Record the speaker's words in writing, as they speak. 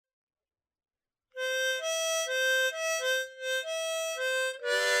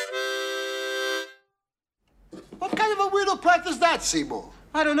of a weirdo plant is that, Seymour?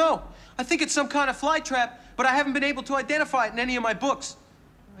 I don't know. I think it's some kind of fly trap, but I haven't been able to identify it in any of my books.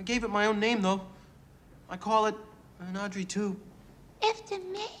 I gave it my own name, though. I call it an Audrey 2. After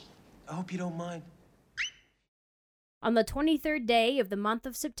me. I hope you don't mind. On the 23rd day of the month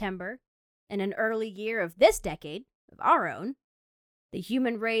of September, in an early year of this decade, of our own, the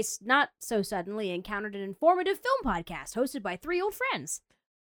human race not so suddenly encountered an informative film podcast hosted by three old friends.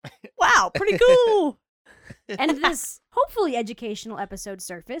 Wow, pretty cool. And this hopefully educational episode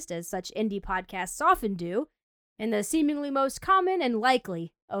surfaced, as such indie podcasts often do, in the seemingly most common and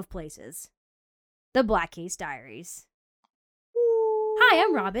likely of places. The Black Case Diaries. Hi,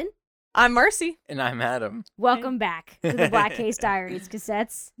 I'm Robin. I'm Marcy. And I'm Adam. Welcome back to the Black Case Diaries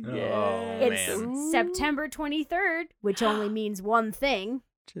cassettes. Oh, It's man. September 23rd, which only means one thing.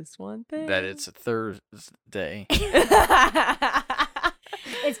 Just one thing. That it's a Thursday.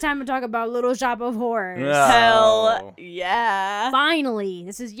 It's time to talk about Little Shop of Horrors. Hell yeah. Finally,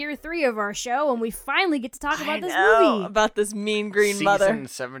 this is year 3 of our show, and we finally get to talk about I this know, movie. about this mean green Season mother.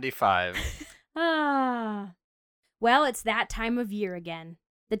 75. Well, it's that time of year again.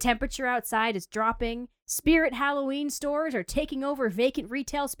 The temperature outside is dropping, spirit Halloween stores are taking over vacant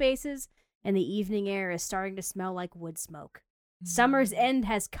retail spaces, and the evening air is starting to smell like wood smoke. Summer's end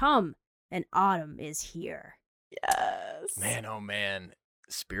has come, and autumn is here. Yes. Man, oh man.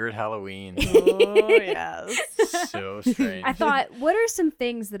 Spirit Halloween. Oh, yes. So strange. I thought, what are some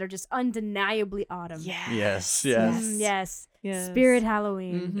things that are just undeniably autumn? Yes, yes. Yes. Yes. Spirit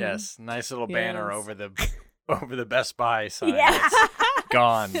Halloween. Mhm. Yes. Nice little banner Yes. over the Best Buy sign. Yeah. It's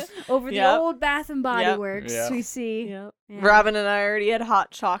gone. Over the Yep. old Bath and Body Yep. Works, Yeah. we see. Yep. Yeah. Robin and I already had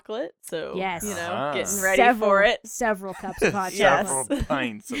hot chocolate, so Yes. you know, Ah. getting ready for it. Several cups of hot Yes. chocolate. Several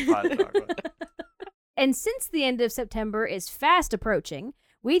pints of hot chocolate. And since the end of September is fast approaching,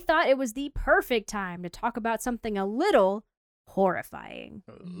 we thought it was the perfect time to talk about something a little horrifying.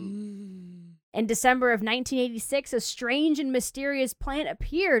 In December of 1986, a strange and mysterious plant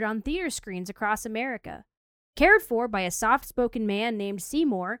appeared on theater screens across America. Cared for by a soft-spoken man named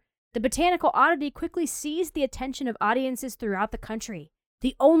Seymour, the botanical oddity quickly seized the attention of audiences throughout the country.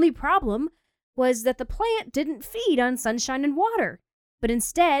 The only problem was that the plant didn't feed on sunshine and water, but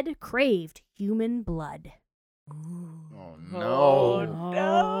instead craved human blood. Oh Oh, no.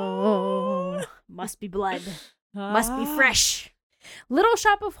 no. Must be blood. Must be fresh. Little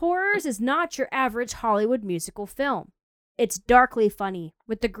Shop of Horrors is not your average Hollywood musical film. It's darkly funny,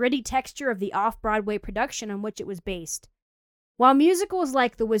 with the gritty texture of the off-Broadway production on which it was based. While musicals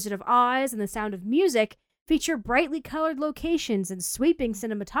like The Wizard of Oz and The Sound of Music feature brightly colored locations and sweeping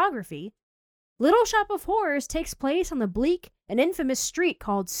cinematography, Little Shop of Horrors takes place on the bleak and infamous street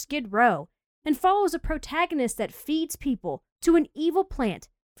called Skid Row and follows a protagonist that feeds people to an evil plant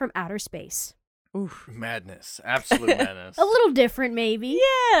from outer space. Oof. Madness. Absolute madness. A little different, maybe.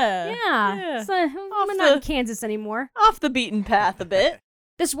 Yeah. Yeah. We're Off not in the- Kansas anymore. Off the beaten path a bit.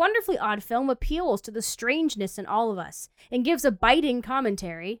 This wonderfully odd film appeals to the strangeness in all of us and gives a biting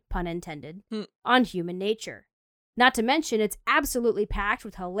commentary, pun intended, on human nature. Not to mention, it's absolutely packed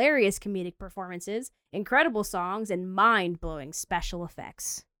with hilarious comedic performances, incredible songs, and mind-blowing special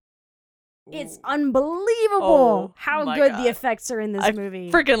effects. It's unbelievable Oh, how my good God. the effects are in this I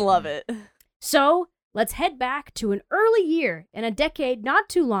movie. freaking love it. So, let's head back to an early year in a decade not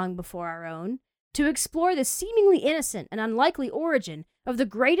too long before our own to explore the seemingly innocent and unlikely origin of the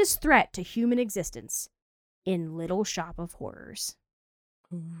greatest threat to human existence in Little Shop of Horrors.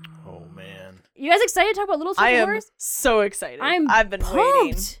 Oh man. You guys excited to talk about Little Shop I of am Horrors? so excited. I'm I've been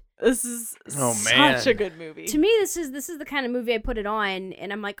waiting. pumped. This is Oh, such man. a good movie. To me, this is the kind of movie I put it on,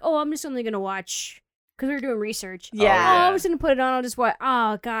 and I'm like, oh, I'm just only gonna watch because we were doing research. Yeah. Oh, I'm just gonna put it on. I'll just watch.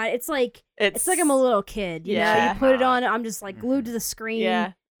 Oh God, it's like I'm a little kid. You know, Yeah. you put it on. I'm just like glued to the screen.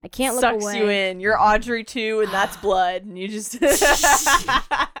 Yeah. I can't look Sucks away. you in. You're Audrey too, and that's blood, and you just.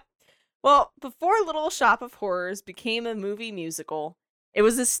 Well, before Little Shop of Horrors became a movie musical, it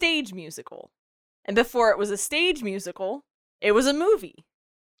was a stage musical, and before it was a stage musical, it was a movie.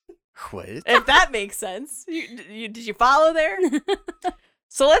 What? If that makes sense. Did you follow there?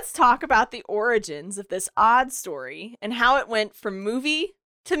 So let's talk about the origins of this odd story and how it went from movie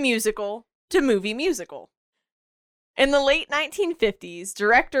to musical to movie musical. In the late 1950s,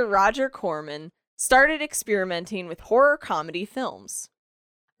 director Roger Corman started experimenting with horror comedy films.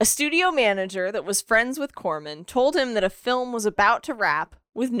 A studio manager that was friends with Corman told him that a film was about to wrap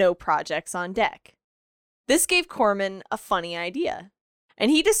with no projects on deck. This gave Corman a funny idea, and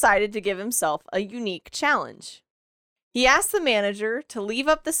he decided to give himself a unique challenge. He asked the manager to leave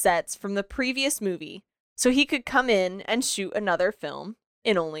up the sets from the previous movie so he could come in and shoot another film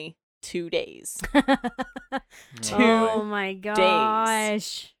in only 2 days. Oh my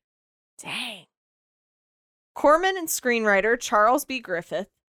gosh. Dang. Corman and screenwriter Charles B. Griffith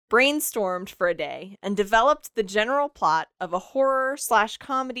brainstormed for a day and developed the general plot of a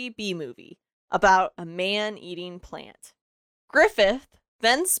horror/comedy B-movie about a man-eating plant. Griffith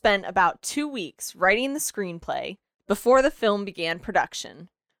then spent about 2 weeks writing the screenplay before the film began production,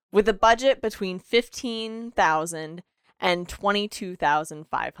 with a budget between $15,000 and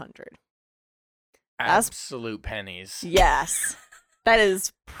 $22,500. Absolute pennies. Yes. That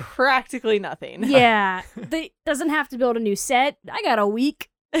is practically nothing. Yeah. They doesn't have to build a new set. I got a week.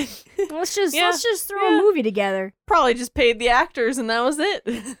 Let's just throw a movie together. Probably just paid the actors and that was it.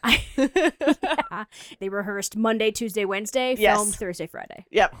 Yeah. They rehearsed Monday, Tuesday, Wednesday, Yes. filmed Thursday, Friday.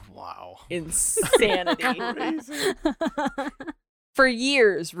 Yep. Wow. Insanity. For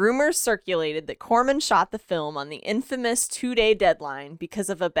years, rumors circulated that Corman shot the film on the infamous 2-day deadline because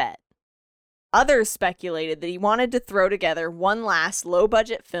of a bet. Others speculated that he wanted to throw together one last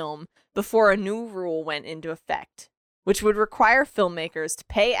low-budget film before a new rule went into effect, which would require filmmakers to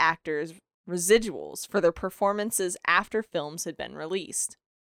pay actors residuals for their performances after films had been released.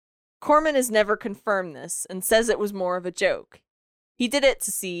 Corman has never confirmed this and says it was more of a joke. He did it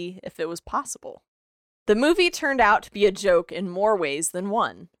to see if it was possible. The movie turned out to be a joke in more ways than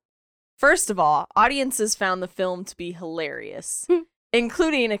one. First of all, audiences found the film to be hilarious,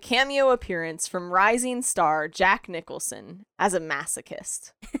 including a cameo appearance from rising star Jack Nicholson as a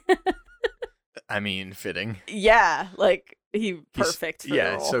masochist. I mean, fitting. Yeah, like perfect for the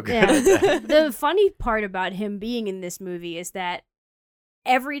Yeah, role. so good. Yeah. The funny part about him being in this movie is that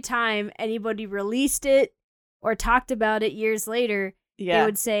every time anybody released it or talked about it years later, they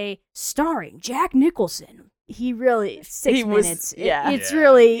would say, starring Jack Nicholson. He really, 6 He was- minutes. yeah. It's Yeah.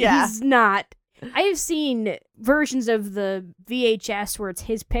 really, Yeah. he's not. I have seen versions of the VHS where it's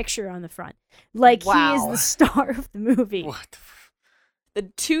his picture on the front. Like, he is Wow. the star of the movie. What the The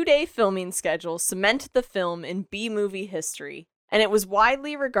 2-day filming schedule cemented the film in B-movie history, and it was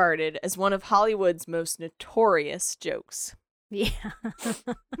widely regarded as one of Hollywood's most notorious jokes. Yeah.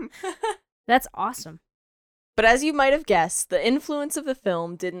 That's awesome. But as you might have guessed, the influence of the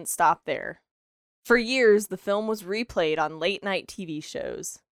film didn't stop there. For years, the film was replayed on late-night TV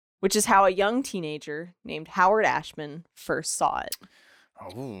shows, which is how a young teenager named Howard Ashman first saw it.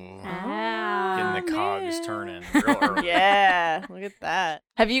 Oh. Ah, Getting the cogs man. turning real early. Yeah, look at that.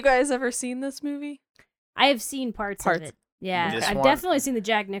 Have you guys ever seen this movie? I have seen parts of it. Yeah, This I've one- definitely seen the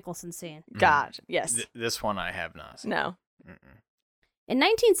Jack Nicholson scene. Gotcha. Yes. This one I have not seen. No. Mm-mm. In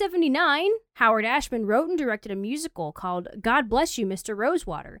 1979, Howard Ashman wrote and directed a musical called God Bless You, Mr.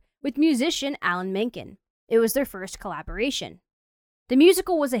 Rosewater, with musician Alan Menken. It was their first collaboration. The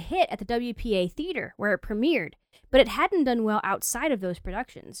musical was a hit at the WPA Theater, where it premiered, but it hadn't done well outside of those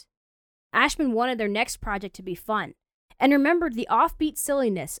productions. Ashman wanted their next project to be fun, and remembered the offbeat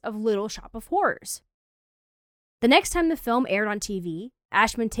silliness of Little Shop of Horrors. The next time the film aired on TV,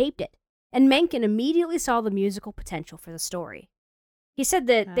 Ashman taped it, and Menken immediately saw the musical potential for the story. He said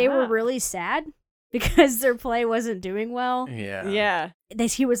that they were really sad because their play wasn't doing well. Yeah. Yeah.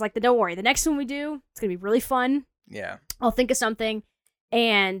 He was like, don't worry, the next one we do, it's going to be really fun. Yeah. I'll think of something.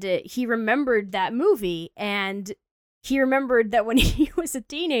 And he remembered that movie, and he remembered that when he was a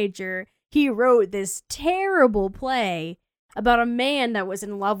teenager, he wrote this terrible play about a man that was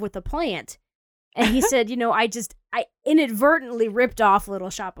in love with a plant. And he said, I inadvertently ripped off Little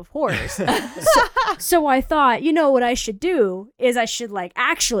Shop of Horrors. So I thought, what I should do is I should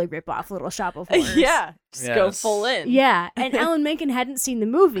actually rip off Little Shop of Horrors. Yeah. Just go Yes. full in. Yeah, and Alan Menken hadn't seen the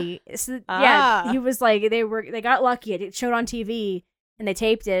movie. So Ah. he was like, they got lucky. It showed on TV, and they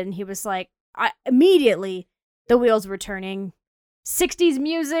taped it, and he was like, immediately the wheels were turning. 60s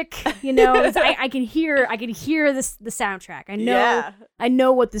music, I can hear the soundtrack. I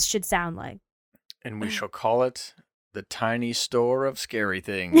know what this should sound like. And we shall call it the tiny store of scary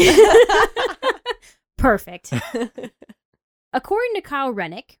things. Perfect. According to Kyle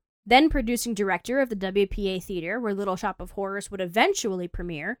Rennick, then producing director of the WPA Theater, where Little Shop of Horrors would eventually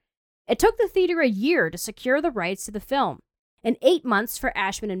premiere, it took the theater a year to secure the rights to the film, and 8 months for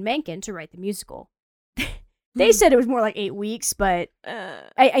Ashman and Menken to write the musical. They said it was more like 8 weeks, but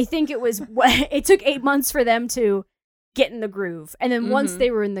I think it took 8 months for them to get in the groove. And then once they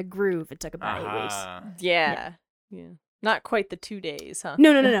were in the groove, it took about 8 weeks. Ah. Yeah. Not quite the 2 days, huh?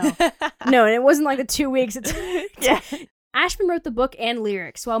 No. No, and it wasn't like the 2 weeks. Yeah. Ashman wrote the book and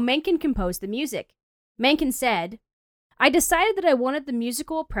lyrics, while Menken composed the music. Menken said, I decided that I wanted the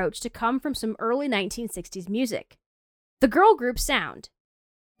musical approach to come from some early 1960s music. The girl group sound.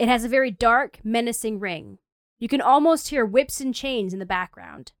 It has a very dark, menacing ring. You can almost hear whips and chains in the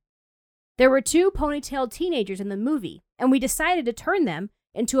background. There were 2 ponytailed teenagers in the movie, and we decided to turn them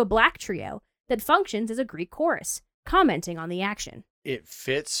into a black trio that functions as a Greek chorus, commenting on the action. It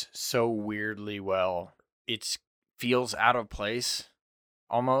fits so weirdly well. It feels out of place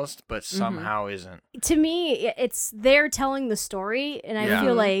almost, but somehow isn't. To me, it's they're telling the story, and I Yeah.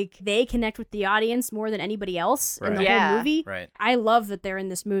 feel like they connect with the audience more than anybody else in the Right. Yeah. whole movie. Right. I love that they're in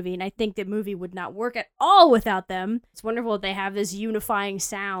this movie, and I think the movie would not work at all without them. It's wonderful that they have this unifying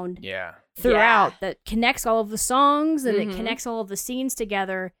sound Yeah. throughout that connects all of the songs and it Mhm. connects all of the scenes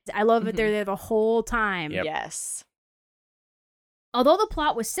together. I love that they're there the whole time. Yep. Yes. Although the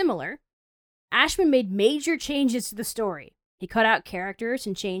plot was similar, Ashman made major changes to the story. He cut out characters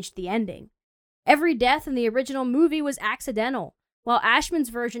and changed the ending. Every death in the original movie was accidental, while Ashman's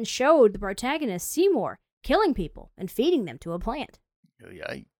version showed the protagonist, Seymour, killing people and feeding them to a plant.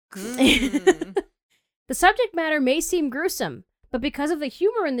 Yikes. Mm. The subject matter may seem gruesome, but because of the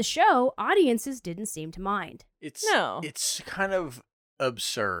humor in the show, audiences didn't seem to mind. No. It's kind of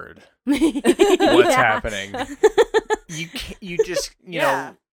absurd. What's happening? You just, you Yeah.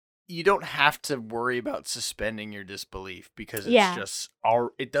 know, you don't have to worry about suspending your disbelief because it's Yeah. just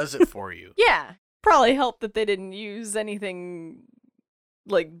it does it for you. Yeah. Probably helped that they didn't use anything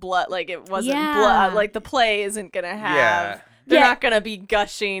like blood, like it wasn't Yeah. blood, like the play isn't gonna have. Yeah. They're Yeah. not gonna be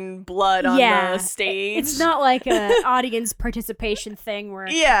gushing blood on Yeah. the stage. It's not like an audience participation thing where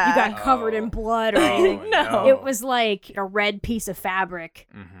Yeah. you got covered in Oh. blood or Oh, anything. No. It was like a red piece of fabric.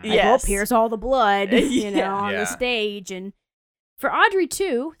 Mhm. Like, Yes. oh, here's all the blood, you know, Yeah. on Yeah. the stage. And for Audrey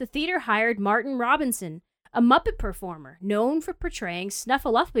 2, the theater hired Martin Robinson, a Muppet performer known for portraying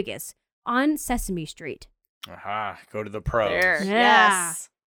Snuffleupagus on Sesame Street. Aha, go to the pros. There. Yeah. Yes.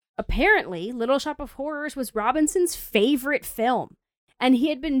 Apparently, Little Shop of Horrors was Robinson's favorite film, and he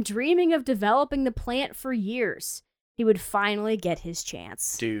had been dreaming of developing the plant for years. He would finally get his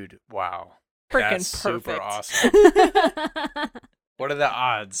chance. Dude, wow. Freaking That's super perfect. awesome. What are the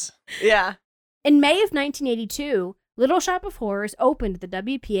odds? Yeah. In May of 1982, Little Shop of Horrors opened at the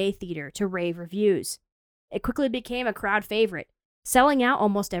WPA Theater to rave reviews. It quickly became a crowd favorite, selling out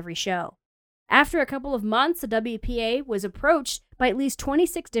almost every show. After a couple of months, the WPA was approached by at least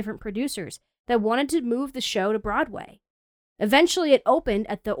 26 different producers that wanted to move the show to Broadway. Eventually, it opened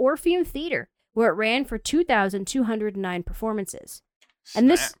at the Orpheum Theater, where it ran for 2,209 performances. And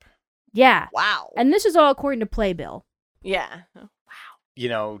this- Snap. Yeah, Wow. and this is all according to Playbill. Yeah. You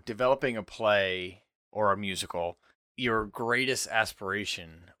know, developing a play or a musical, your greatest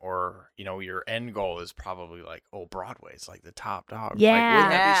aspiration or, you know, your end goal is probably like, oh, Broadway's like the top dog. Yeah. Like,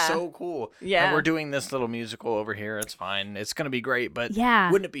 wouldn't that Yeah. be so cool? Yeah. And we're doing this little musical over here. It's fine. It's going to be great. But Yeah.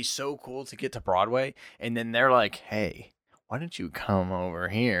 wouldn't it be so cool to get to Broadway? And then they're like, hey, why don't you come over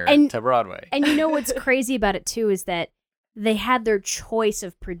here And- to Broadway? And you know what's crazy about it, too, is that they had their choice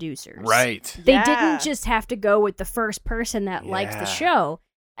of producers. Right. They Yeah. didn't just have to go with the first person that liked the Yeah. show.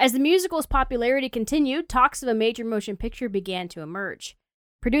 As the musical's popularity continued, talks of a major motion picture began to emerge.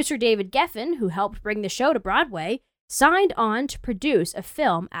 Producer David Geffen, who helped bring the show to Broadway, signed on to produce a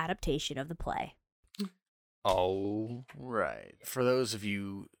film adaptation of the play. Oh, right. For those of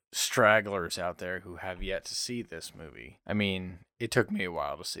you stragglers out there who have yet to see this movie, I mean, it took me a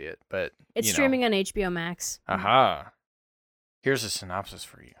while to see it, but It's you know. streaming on HBO Max. Aha. Here's a synopsis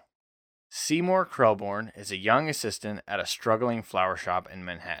for you. Seymour Krelborn is a young assistant at a struggling flower shop in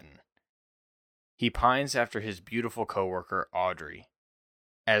Manhattan. He pines after his beautiful coworker, Audrey,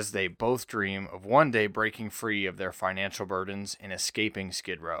 as they both dream of one day breaking free of their financial burdens and escaping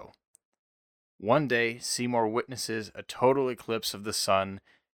Skid Row. One day, Seymour witnesses a total eclipse of the sun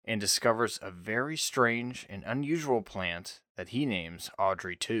and discovers a very strange and unusual plant that he names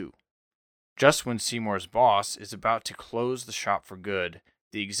Audrey 2. Just when Seymour's boss is about to close the shop for good,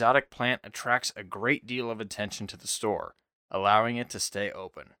 the exotic plant attracts a great deal of attention to the store, allowing it to stay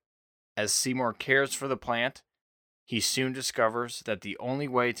open. As Seymour cares for the plant, he soon discovers that the only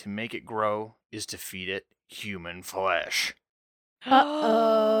way to make it grow is to feed it human flesh.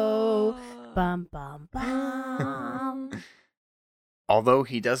 Uh-oh. Bum, bum, bum. Although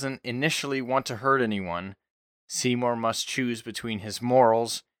he doesn't initially want to hurt anyone, Seymour must choose between his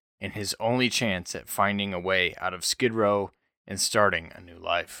morals and his only chance at finding a way out of Skid Row and starting a new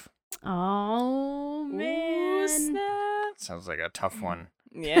life. Oh, Ooh, man. snap. Sounds like a tough one.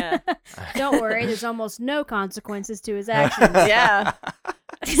 Yeah. Don't worry, there's almost no consequences to his actions. Yeah.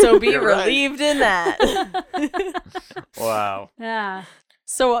 So be You're right. relieved in that. Wow. Yeah.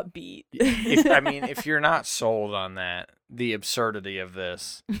 So upbeat. If you're not sold on that, the absurdity of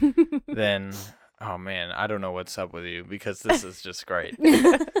this, then, oh man, I don't know what's up with you because this is just great.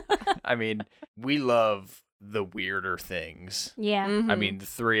 I mean, we love the weirder things. Yeah. I Mhm. mean, the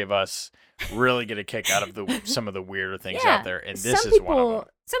three of us really get a kick out of some of the weirder things Yeah. out there, and this Some is one of them.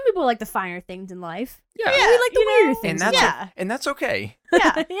 Some people like the finer things in life. Yeah, We like the you know, weirder and things. that's Yeah. and that's okay.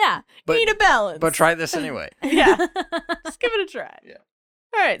 Yeah. yeah. But You need a balance. but try this anyway. Yeah. Just give it a try. Yeah.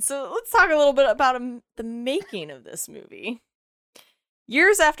 All right, so let's talk a little bit about the making of this movie.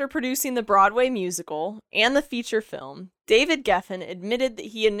 Years after producing the Broadway musical and the feature film, David Geffen admitted that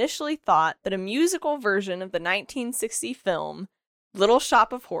he initially thought that a musical version of the 1960 film Little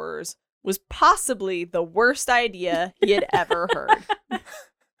Shop of Horrors was possibly the worst idea he had ever heard.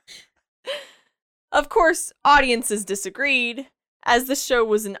 Of course, audiences disagreed, as the show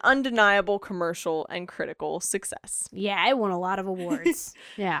was an undeniable commercial and critical success. Yeah, it won a lot of awards.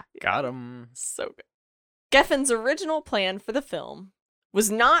 Yeah. Got him. So good. Geffen's original plan for the film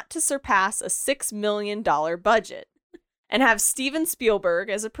was not to surpass a $6 million budget and have Steven Spielberg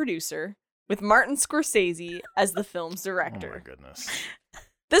as a producer, with Martin Scorsese as the film's Oh my director. goodness.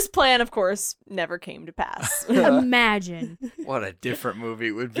 This plan, of course, never came to pass. Imagine. What a different movie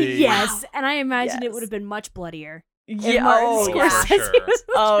it would be. Yes, and I imagine it Yes. would have been much bloodier. if Yeah, Martin oh, for yeah. Scorsese sure. was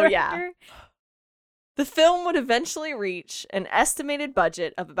the Oh, yeah. director. The film would eventually reach an estimated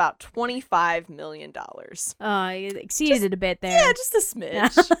budget of about $25 million. You exceeded it a bit there. Yeah, just a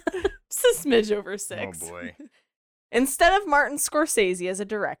smidge. Just a smidge over 6. Oh boy. Instead of Martin Scorsese as a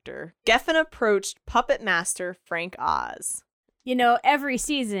director, Geffen approached puppet master Frank Oz. You know, every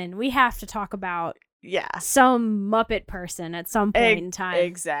season we have to talk about Yeah, some Muppet person at some point in time.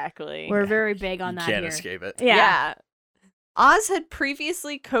 exactly. We're very big on You that can't here. escape it. Yeah. Oz had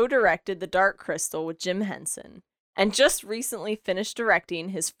previously co-directed The Dark Crystal with Jim Henson, and just recently finished directing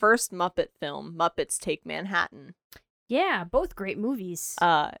his first Muppet film, Muppets Take Manhattan. Yeah, both great movies.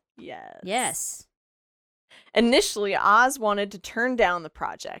 Yes. Yes. Initially, Oz wanted to turn down the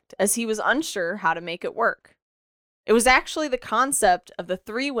project, as he was unsure how to make it work. It was actually the concept of the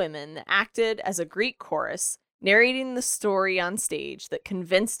 3 women that acted as a Greek chorus, narrating the story on stage, that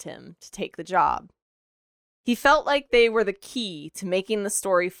convinced him to take the job. He felt like they were the key to making the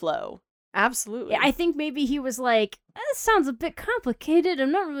story flow. Absolutely. Yeah, I think maybe he was like, that sounds a bit complicated.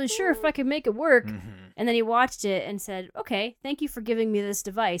 I'm not really sure if I can make it work. Mhm. And then he watched it and said, okay, thank you for giving me this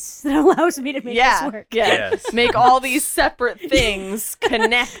device that allows me to make yeah, this work. yeah. Yes. Make all these separate things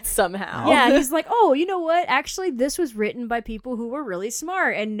connect somehow. Yeah, he's like, oh, you know what? Actually, this was written by people who were really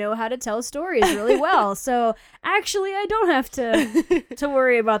smart and know how to tell stories really well. So actually, I don't have to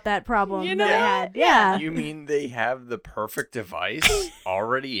worry about that problem You that I know, had. yeah. Yeah. You mean they have the perfect device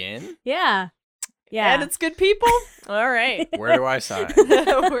already in? Yeah. Yeah. And it's good people? All right. Where do I sign?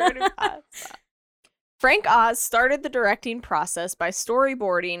 Where do I stop? Frank Oz started the directing process by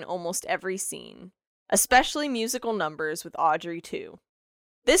storyboarding almost every scene, especially musical numbers with Audrey 2.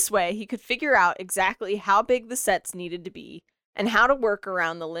 This way, he could figure out exactly how big the sets needed to be and how to work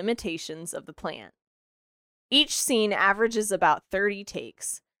around the limitations of the plant. Each scene averages about 30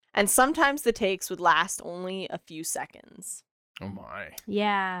 takes, and sometimes the takes would last only a few seconds. Oh my.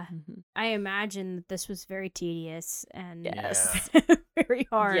 Yeah. I imagine that this was very tedious and Yes. very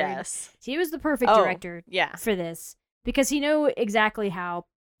hard. Yes. He was the perfect Oh, director Yeah. for this because he knew exactly how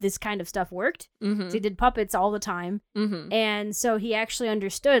this kind of stuff worked. Mm-hmm. So he did puppets all the time. Mm-hmm. And so he actually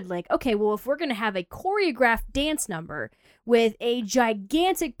understood, like, okay, well, if we're going to have a choreographed dance number with a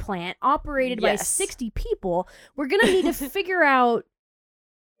gigantic plant operated by Yes. 60 people, we're going to need to figure out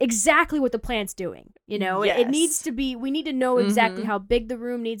exactly what the plant's doing. You know, it needs Yes. to be, we need to know exactly Mhm. how big the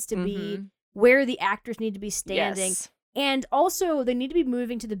room needs to be, Mhm. where the actors need to be standing. Yes. And also, they need to be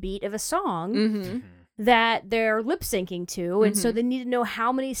moving to the beat of a song Mm-hmm. that they're lip syncing to, and so Mhm. they need to know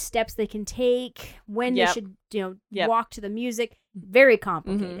how many steps they can take, when Yep. they should, Yep. walk to the music. Very Mhm.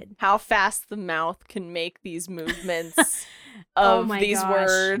 complicated. How fast the mouth can make these movements Oh of my these gosh,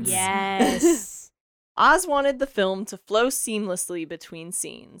 words. Yes. Oz wanted the film to flow seamlessly between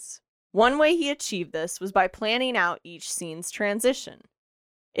scenes. One way he achieved this was by planning out each scene's transition.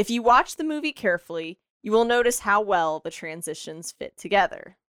 If you watch the movie carefully, you will notice how well the transitions fit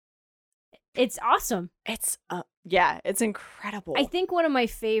together. It's awesome. It's it's incredible. I think one of my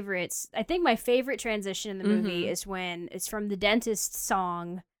favorites, my favorite transition in the movie Mhm. is when it's from the dentist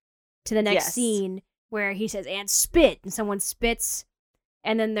song to the next Yes. scene where he says, and spit, and someone spits,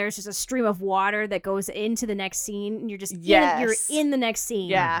 and then there's just a stream of water that goes into the next scene, and you're just you're Yes. in the next scene.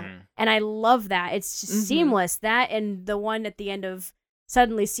 Yeah. Mhm. And I love that. It's just Mhm. seamless. That and the one at the end of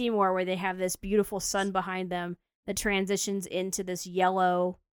Suddenly Seymour where they have this beautiful sun behind them that transitions into this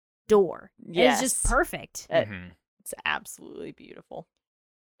yellow door. Yes. It's just perfect. Mhm. It's absolutely beautiful.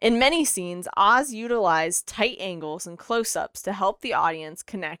 In many scenes, Oz utilized tight angles and close-ups to help the audience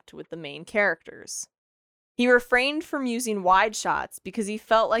connect with the main characters. He refrained from using wide shots because he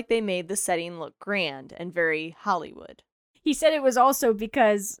felt like they made the setting look grand and very Hollywood. He said it was also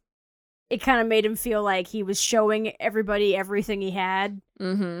because it kind of made him feel like he was showing everybody everything he had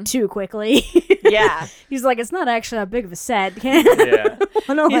too quickly. Yeah. He's like, it's not actually that big of a set. Yeah.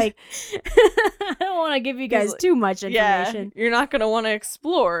 I don't want to give you guys too much information. You're not going to want to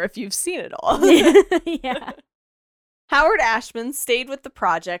explore if you've seen it all. Yeah. Howard Ashman stayed with the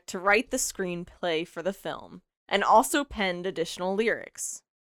project to write the screenplay for the film and also penned additional lyrics.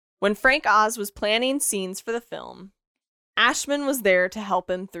 When Frank Oz was planning scenes for the film, Ashman was there to help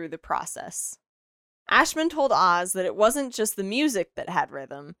him through the process. Ashman told Oz that it wasn't just the music that had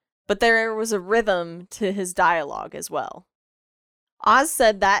rhythm, but there was a rhythm to his dialogue as well. Oz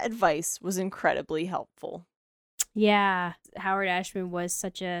said that advice was incredibly helpful. Yeah. Howard Ashman was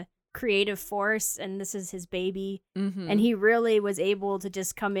such a creative force, and this is his baby. And he really was able to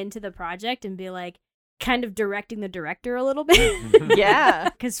just come into the project and be like, kind of directing the director a little bit. Yeah.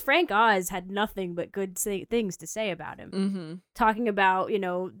 Because Frank Oz had nothing but good things to say about him. Talking about,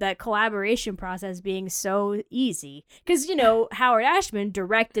 that collaboration process being so easy. Because, Howard Ashman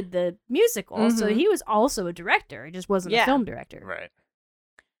directed the musical, so he was also a director. He just wasn't a film director. Right.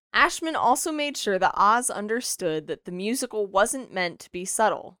 Ashman also made sure that Oz understood that the musical wasn't meant to be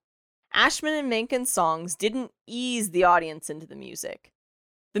subtle. Ashman and Mencken's songs didn't ease the audience into the music.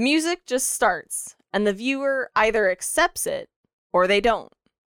 The music just starts, and the viewer either accepts it or they don't.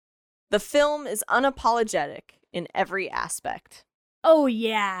 The film is unapologetic in every aspect. Oh,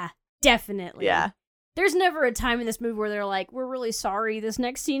 yeah. Definitely. Yeah. There's never a time in this movie where they're like, we're really sorry, this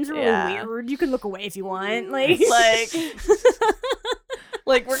next scene's really weird. You can look away if you want.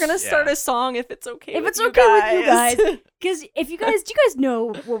 Like, we're gonna start a song if it's okay. If with it's you okay guys. with you guys. Because do you guys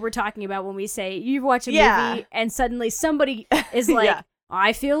know what we're talking about when we say you watch a movie and suddenly somebody is like,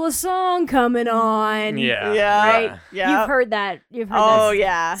 I feel a song coming on. Yeah. Right? Yeah. You've heard that.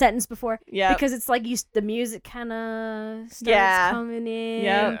 Yeah. Sentence before. Yeah. Because it's like the music kind of starts coming in.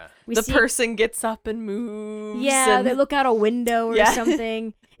 Yeah. The see person gets up and moves. Yeah, and they look out a window or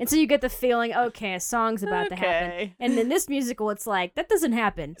something. And so you get the feeling, okay, a song's about to happen. And in this musical, it's like, that doesn't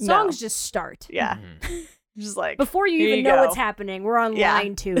happen. Songs just start. Yeah. Just like, before you even know what's happening, we're on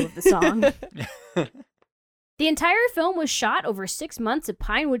line 2 of the song. The entire film was shot over 6 months at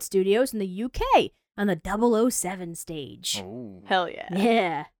Pinewood Studios in the UK on the 007 stage. Oh. Hell yeah.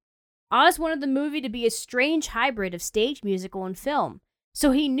 Yeah. Oz wanted the movie to be a strange hybrid of stage musical and film,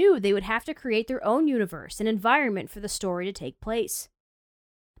 so he knew they would have to create their own universe and environment for the story to take place.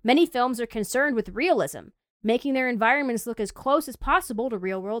 Many films are concerned with realism, making their environments look as close as possible to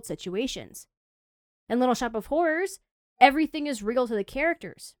real-world situations. In Little Shop of Horrors, everything is real to the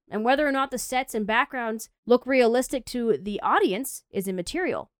characters, and whether or not the sets and backgrounds look realistic to the audience is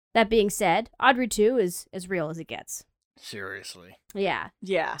immaterial. That being said, Audrey 2 is as real as it gets. Seriously. Yeah.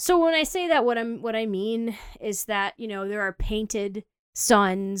 Yeah. So when I say that, what I mean is that, there are painted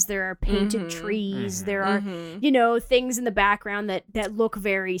suns, there are painted trees, there are, things in the background that look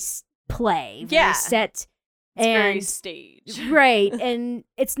very play, very set. It's very stage. Right. And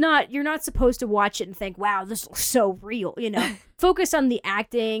you're not supposed to watch it and think, wow, this looks so real, Focus on the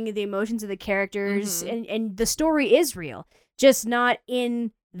acting, the emotions of the characters, and the story is real, just not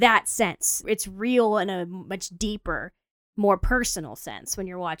in that sense. It's real in a much deeper, more personal sense when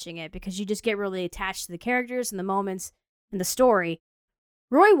you're watching it, because you just get really attached to the characters and the moments and the story.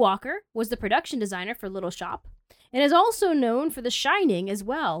 Roy Walker was the production designer for Little Shop and is also known for The Shining as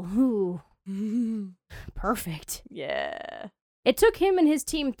well. Ooh. Perfect. Yeah. It took him and his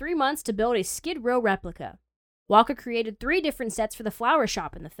team 3 months to build a Skid Row replica. Walker created 3 different sets for the flower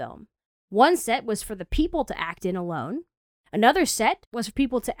shop in the film. One set was for the people to act in alone. Another set was for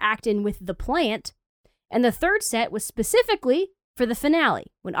people to act in with the plant. And the third set was specifically for the finale,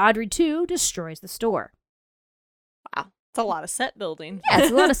 when Audrey 2 destroys the store. Wow. It's a lot of set building. Yeah,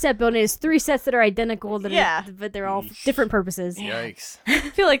 it's a lot of set building. It's 3 sets that are identical, but they're all different purposes. Yikes. I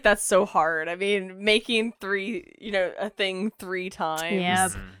feel like that's so hard. I mean, making a thing 3 times.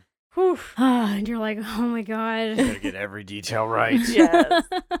 Yep. Whew. And you're like, oh my God. Gotta get every detail right. Yes.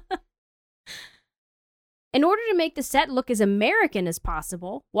 In order to make the set look as American as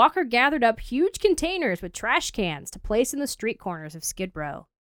possible, Walker gathered up huge containers with trash cans to place in the street corners of Skid Row.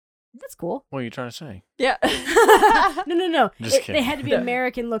 That's cool. What are you trying to say? Yeah. No. Just kidding. They had to be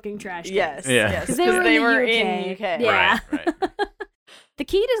American-looking trash cans. Yes. Yeah. Yes. Because Because they they were were in in UK. Yeah. Right. The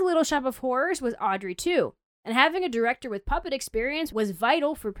key to Little Shop of Horrors was Audrey 2, and having a director with puppet experience was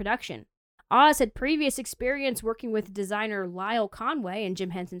vital for production. Oz had previous experience working with designer Lyle Conway in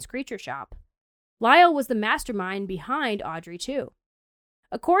Jim Henson's Creature Shop. Lyle was the mastermind behind Audrey 2.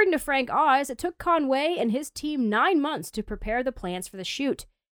 According to Frank Oz, it took Conway and his team 9 months to prepare the plans for the shoot,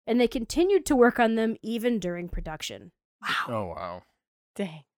 and they continued to work on them even during production. Oh, wow.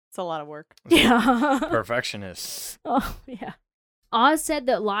 Dang. It's a lot of work. Yeah. Perfectionist. Oh, yeah. Oz said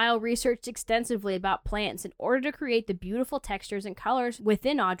that Lyle researched extensively about plants in order to create the beautiful textures and colors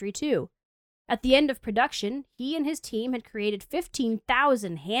within Audrey 2. At the end of production, he and his team had created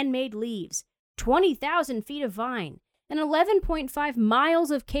 15,000 handmade leaves, 20,000 feet of vine, and 11.5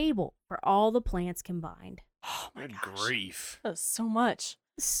 miles of cable for all the plants combined. Oh my Good gosh. grief. That's so much.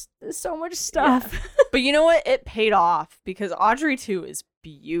 There's so much stuff. But you know what? It paid off because Audrey 2 is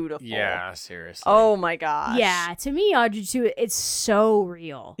beautiful. Yeah, seriously. Oh my gosh. Yeah, to me, Audrey 2, it's so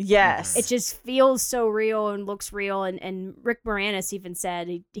real. Yes. It just feels so real and looks real. And Rick Moranis even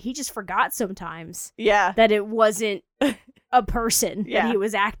said he just forgot sometimes Yeah. that it wasn't a person Yeah. that he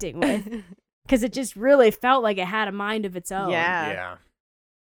was acting with. Because it just really felt like it had a mind of its own. Yeah. Yeah.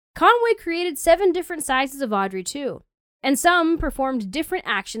 Conway created 7 different sizes of Audrey 2, and some performed different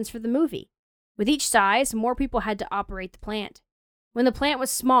actions for the movie. With each size, more people had to operate the plant. When the plant was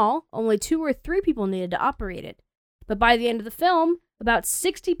small, only 2 or 3 people needed to operate it. But by the end of the film, about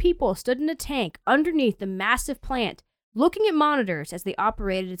 60 people stood in a tank underneath the massive plant, looking at monitors as they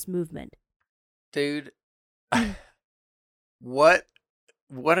operated its movement. Dude. What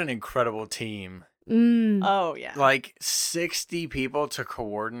an incredible team. Oh yeah. Like 60 people to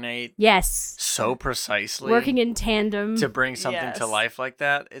coordinate Yes. so precisely Working in tandem. to bring something to Yes. life like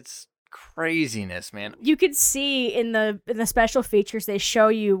that. It's craziness, man. You could see in the special features, they show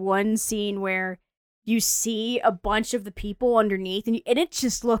you one scene where you see a bunch of the people underneath, and it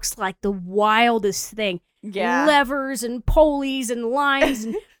just looks like the wildest thing. Yeah. Levers and pulleys and lines,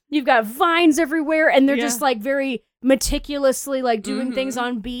 and you've got vines everywhere, and they're Yeah. just like very meticulously like doing Mhm. things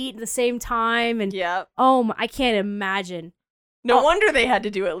on beat at the same time. And Yep. oh, I can't imagine. No Oh. wonder they had to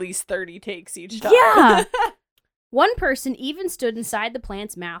do at least 30 takes each time. Yeah. One person even stood inside the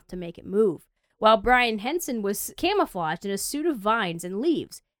plant's mouth to make it move, while Brian Henson was camouflaged in a suit of vines and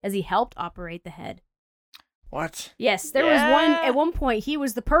leaves as he helped operate the head. What? Yes, there was one, Yeah. at one point, he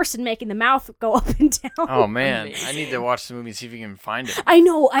was the person making the mouth go up and down. Oh man, I Amazing. need to watch the movie and see if you can find it. I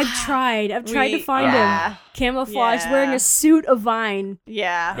know, I've tried to find yeah. him. Camouflaged, Yeah. wearing a suit of vine.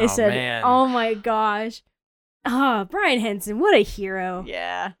 Yeah. They Oh, said, man. oh my gosh. Ah, Brian Henson, what a hero.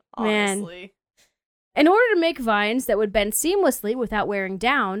 Yeah. Man. Honestly. In order to make vines that would bend seamlessly without wearing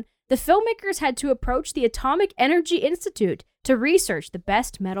down, the filmmakers had to approach the Atomic Energy Institute to research the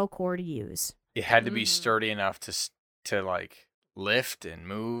best metal core to use. It had to be Mhm. sturdy enough to like lift and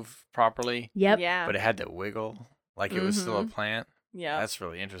move properly, Yep. Yeah. but it had to wiggle like it was still a Mhm. plant. Yeah. That's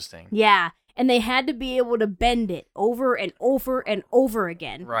really interesting. Yeah. And they had to be able to bend it over and over and over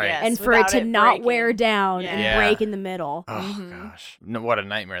again. Right. Yes, And for it without to not breaking. wear down Yeah. and Yeah. break in the middle. Oh Mhm. gosh, no, what a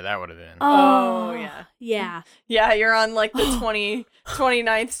nightmare that would have been. Oh, yeah. Yeah. Yeah, you're on like the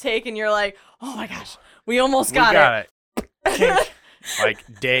 29th take and you're like, oh my gosh, we almost got, it. Kink.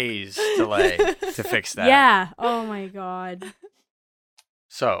 Like days delay to fix that. Yeah. Oh my God.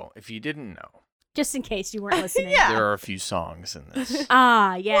 So, if you didn't know, Just in case you weren't listening. Yeah. there are a few songs in this.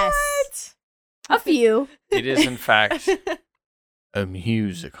 Ah, yes. A few. It is, in fact, a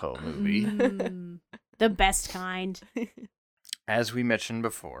musical movie. Mm, the best kind. As we mentioned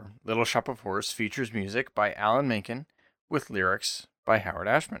before, Little Shop of Horrors features music by Alan Menken with lyrics by Howard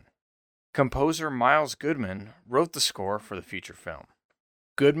Ashman. Composer Miles Goodman wrote the score for the feature film.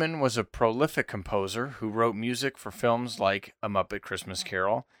 Goodman was a prolific composer who wrote music for films like A Muppet Christmas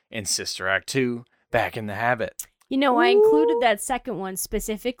Carol and Sister Act 2, Back in the Habit. You know, I included that second one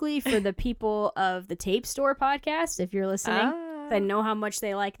specifically for the people of the Tape Store podcast, if you're listening. Ah. I know how much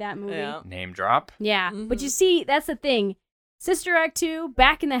they like that movie. Yeah. Name drop. Yeah, but Mhm. you see, that's the thing. Sister Act 2,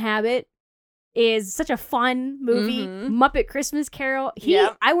 Back in the Habit, is such a fun movie. Mhm. Muppet Christmas Carol.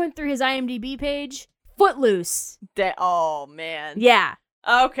 Yep. I went through his IMDb page. Footloose. Oh, man. Yeah.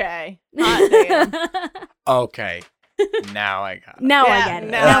 Okay. Hot damn. Okay. Now I got it. Now I Yeah, get it.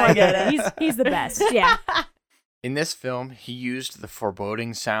 now I get it. He's the best. Yeah. In this film, he used the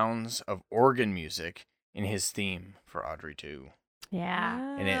foreboding sounds of organ music in his theme for Audrey 2.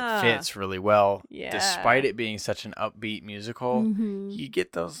 Yeah. And it fits really well. Yeah. Despite it being such an upbeat musical, Mhm. you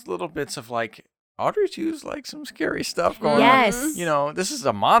get those little bits of like, Audrey 2's like some scary stuff going Yes. on. You know, this is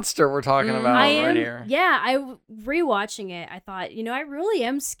a monster we're talking about I am. right here. Yeah, rewatching it, I thought, I really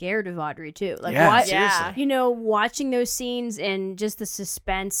am scared of Audrey too. Like, Yeah, what? seriously. Watching those scenes and just the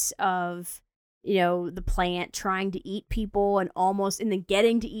suspense of, the plant trying to eat people and almost in the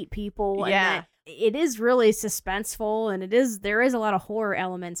getting to eat people. Yeah. And that it is really suspenseful, and there is a lot of horror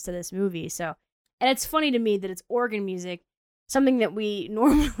elements to this movie. So, and it's funny to me that it's organ music. something that we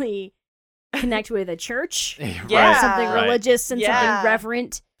normally connect with a church, Yeah. or something Right. religious and Yeah. something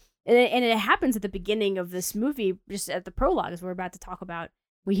reverent. And it happens at the beginning of this movie, just at the prologue, as we're about to talk about.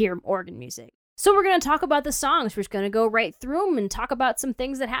 We hear organ music. So we're going to talk about the songs. We're just going to go right through them and talk about some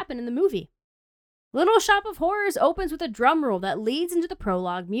things that happen in the movie. Little Shop of Horrors opens with a drum roll that leads into the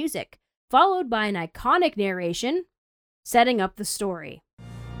prologue music, followed by an iconic narration setting up the story.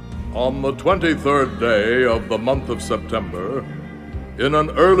 On the 23rd day of the month of September, in an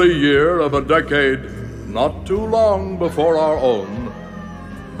early year of a decade not too long before our own,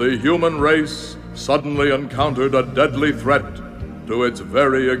 the human race suddenly encountered a deadly threat to its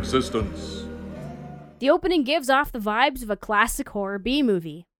very existence. The opening gives off the vibes of a classic horror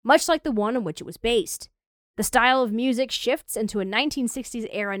B-movie, much like the one on which it was based. The style of music shifts into a 1960s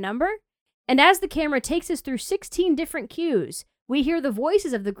era number, and as the camera takes us through 16 different cues, we hear the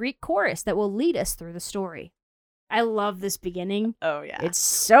voices of the Greek chorus that will lead us through the story. I love this beginning. Oh, yeah. It's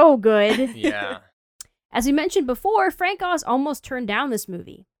so good. Yeah. As we mentioned before, Frank Oz almost turned down this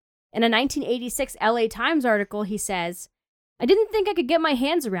movie. In a 1986 LA Times article, he says, "I didn't think I could get my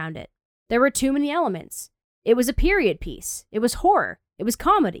hands around it. There were too many elements. It was a period piece. It was horror. It was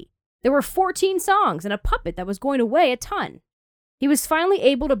comedy. There were 14 songs and a puppet that was going to weigh a ton." He was finally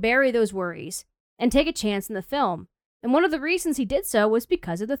able to bury those worries and take a chance in the film. And one of the reasons he did so was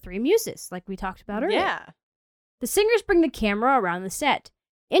because of the three muses, like we talked about earlier. Yeah. The singers bring the camera around the set,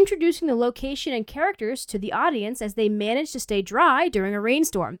 introducing the location and characters to the audience as they manage to stay dry during a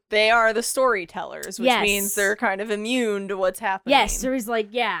rainstorm. They are the storytellers, which Yes. means they're kind of immune to what's happening. Yes, there is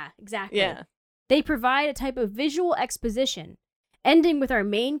exactly. Yeah. They provide a type of visual exposition, ending with our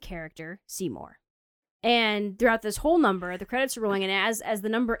main character, Seymour. And throughout this whole number, the credits are rolling, and as the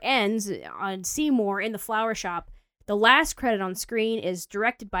number ends on Seymour in the flower shop, the last credit on screen is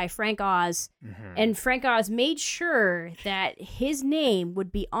directed by Frank Oz, and Frank Oz made sure that his name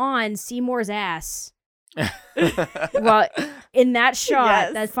would be on Seymour's ass. Well, in that shot,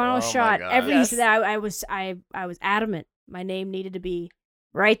 Yes. that final Oh my shot, God. every Yes. that I was adamant. My name needed to be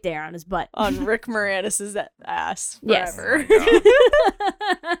right there on his butt. On Rick Moranis' ass Yes. forever.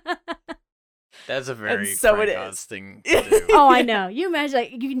 That's a very And so Frank it Oz is. thing to do. Oh, I know. You imagine,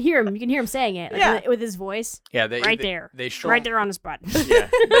 like, you can hear him saying it, like, Yeah. with his voice, Yeah, right there, They show right there on his butt. Yeah,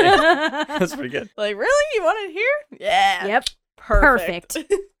 that's pretty good. Like, really? You want it here? Yeah. Yep. Perfect.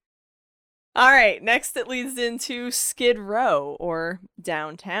 All right. Next, it leads into Skid Row, or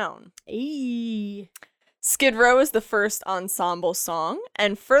downtown. Eee. Skid Row is the first ensemble song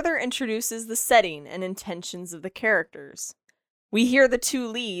and further introduces the setting and intentions of the characters. We hear the two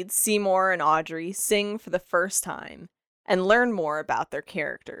leads, Seymour and Audrey, sing for the first time and learn more about their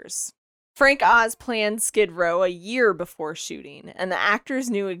characters. Frank Oz planned Skid Row a year before shooting, and the actors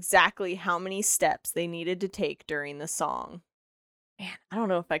knew exactly how many steps they needed to take during the song. Man, I don't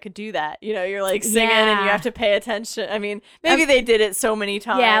know if I could do that. You know, you're like singing and you Yeah. have to pay attention. I mean, maybe they did it so many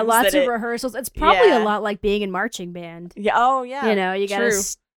times. Yeah, lots that of it- rehearsals. It's probably Yeah. a lot like being in marching band. Yeah. Oh, yeah. You know, you gotta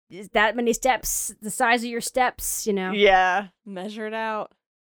True. that many steps, the size of your steps. You know. Yeah, measure it out.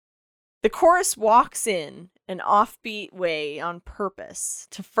 The chorus walks in an offbeat way on purpose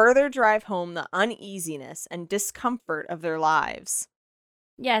to further drive home the uneasiness and discomfort of their lives.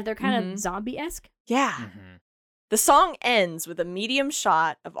 Yeah, they're kind Mhm. of zombie-esque. Yeah. Mhm. The song ends with a medium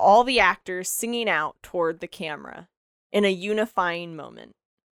shot of all the actors singing out toward the camera in a unifying moment.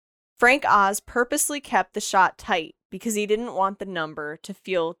 Frank Oz purposely kept the shot tight because he didn't want the number to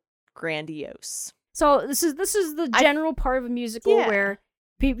feel grandiose. So this is the I- general part of a musical Yeah. where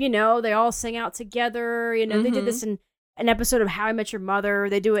people, you know, they all sing out together. You know, they did Mhm. this in an episode of How I Met Your Mother.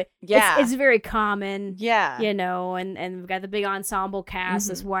 They do it. Yeah. It's very common. Yeah. You know, and we've got the big ensemble cast,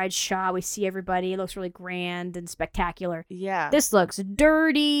 this Mhm. wide shot. We see everybody. It looks really grand and spectacular. Yeah. This looks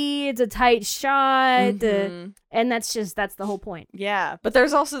dirty. It's a tight shot. Mhm. And that's the whole point. Yeah, but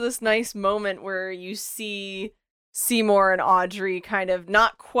there's also this nice moment where you see Seymour and Audrey kind of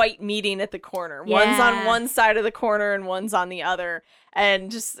not quite meeting at the corner. One's on Yeah. one side of the corner and one's on the other. And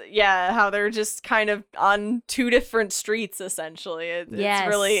just, yeah, how they're just kind of on two different streets, essentially. It's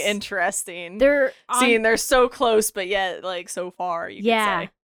really Yes. interesting. They're Seeing they're so close, but yet, like, so far, you yeah. could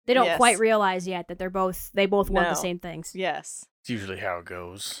say. They don't Yes. quite realize yet that they both want No. the same things. Yes. It's usually how it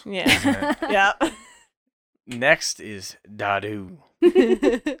goes. Yeah. isn't it? Yeah. Next is Dadu.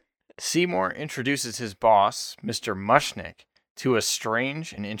 Seymour introduces his boss, Mr. Mushnick, to a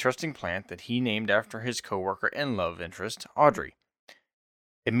strange and interesting plant that he named after his coworker and love interest, Audrey.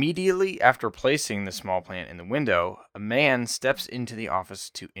 Immediately after placing the small plant in the window, a man steps into the office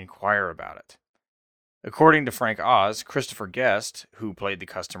to inquire about it. According to Frank Oz, Christopher Guest, who played the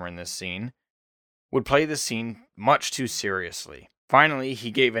customer in this scene, would play the scene much too seriously. Finally,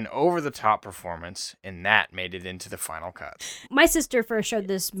 he gave an over-the-top performance, and that made it into the final cut. My sister first showed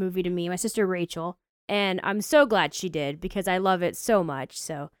this movie to me, my sister Rachel, and I'm so glad she did because I love it so much.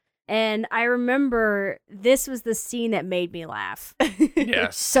 And I remember this was the scene that made me laugh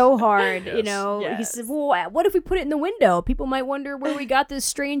Yes. so hard. Yes. You know, he Yes. said, "Well, what if we put it in the window? People might wonder where we got this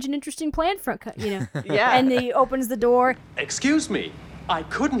strange and interesting plant from." You know, Yeah. and he opens the door. Excuse me. I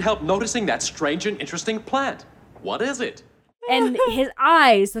couldn't help noticing that strange and interesting plant. What is it? And his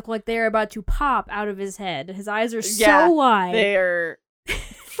eyes look like they're about to pop out of his head. His eyes are Yeah, so wide. They're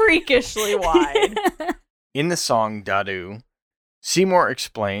freakishly wide. In the song Dadu, Seymour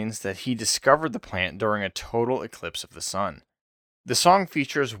explains that he discovered the plant during a total eclipse of the sun. The song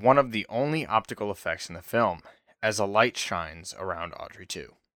features one of the only optical effects in the film, as a light shines around Audrey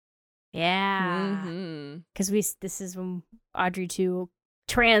 2. Yeah. Mm-hmm. Because this is when Audrey 2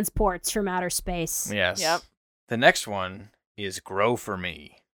 transports from outer space. Yes. Yep. The next one is Grow For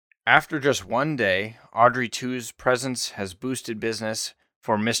Me. After just one day, Audrey 2's presence has boosted business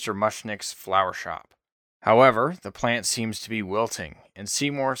for Mr. Mushnick's flower shop. However, the plant seems to be wilting, and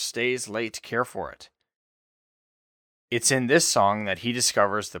Seymour stays late to care for it. It's in this song that he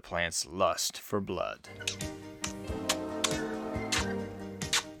discovers the plant's lust for blood.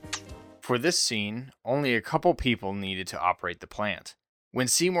 For this scene, only a couple people needed to operate the plant. When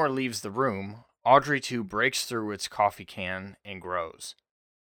Seymour leaves the room, Audrey 2 breaks through its coffee can and grows.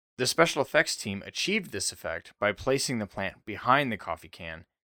 The special effects team achieved this effect by placing the plant behind the coffee can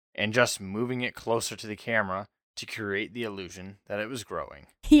and just moving it closer to the camera to create the illusion that it was growing.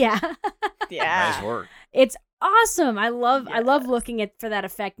 Yeah. Yeah. Nice work. It's awesome. I love looking at for that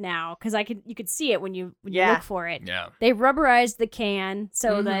effect now because you could see it when you Yeah. look for it. Yeah. They rubberized the can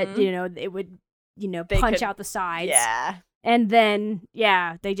so that Mhm. it would They punch could- out the sides. Yeah. And then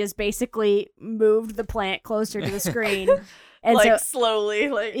they just basically moved the plant closer to the screen. And like so slowly,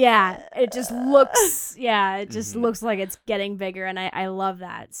 like it just looks Mhm. looks like it's getting bigger, and I love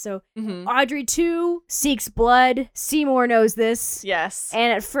that. So Mhm. Audrey 2 seeks blood. Seymour knows this. Yes.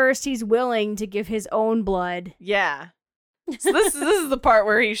 And at first he's willing to give his own blood. Yeah. So this is the part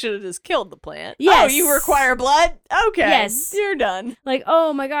where he should have just killed the plant. Yes. Oh, you require blood? Okay. Yes. You're done. Like,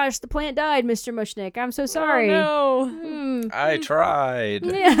 oh my gosh, the plant died, Mr. Mushnick. I'm so sorry. Oh, no. Hmm. I tried.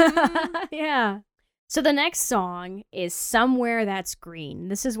 Yeah. Yeah. So the next song is Somewhere That's Green.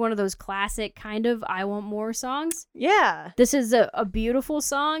 This is one of those classic kind of I Want More songs. Yeah. This is a beautiful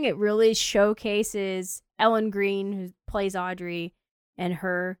song. It really showcases Ellen Green, who plays Audrey, and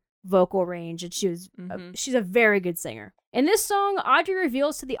her vocal range. And she's a very good singer. In this song, Audrey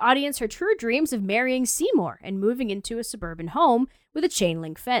reveals to the audience her true dreams of marrying Seymour and moving into a suburban home with a chain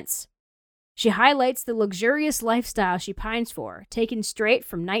link fence. She highlights the luxurious lifestyle she pines for, taken straight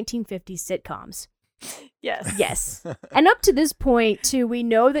from 1950s sitcoms. Yes. Yes. And up to this point, too, we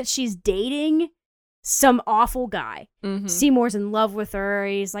know that she's dating some awful guy. Mhm. Seymour's in love with her.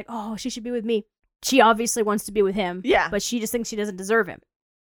 He's like, oh, she should be with me. She obviously wants to be with him. Yeah. But she just thinks she doesn't deserve him.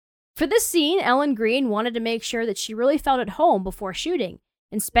 For this scene, Ellen Green wanted to make sure that she really felt at home before shooting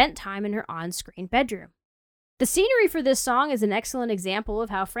and spent time in her on-screen bedroom. The scenery for this song is an excellent example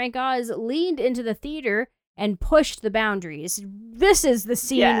of how Frank Oz leaned into the theater and pushed the boundaries. This is the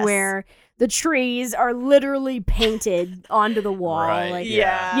scene Yes. where the trees are literally painted onto the wall. Right. Like,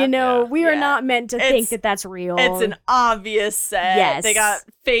 Yeah. you know, Yeah. we are Yeah. not meant to It's- think that that's real. It's an obvious set. Yes. They got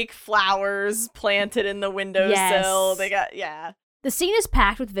fake flowers planted in the windowsill. Yes. They got, yeah. The scene is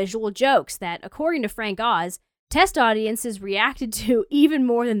packed with visual jokes that, according to Frank Oz, test audiences reacted to even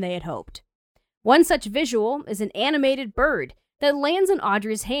more than they had hoped. One such visual is an animated bird that lands on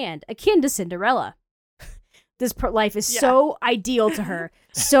Audrey's hand, akin to Cinderella. This life is so ideal to her,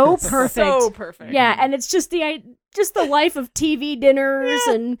 so perfect. So perfect. Yeah, and it's just the life of TV dinners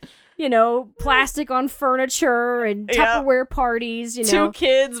and plastic on furniture and Yep. Tupperware parties. Two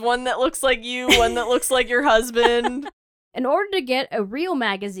kids, one that looks like you, one that looks like your husband. In order to get a real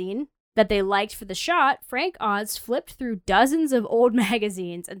magazine that they liked for the shot, Frank Oz flipped through dozens of old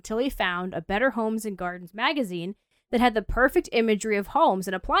magazines until he found a Better Homes and Gardens magazine that had the perfect imagery of homes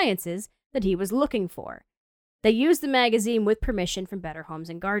and appliances that he was looking for. They used the magazine with permission from Better Homes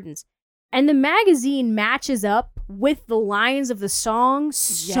and Gardens. And the magazine matches up with the lines of the song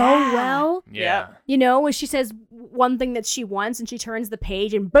so Yeah. well. Yeah. When she says one thing that she wants and she turns the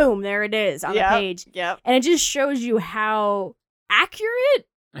page and boom, there it is on the page. Yep. And it just shows you how accurate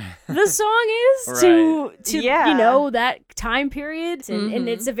the song is to Yeah. that time period. And Mhm.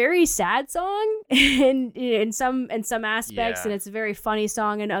 it's a very sad song in some aspects, Yeah. and it's a very funny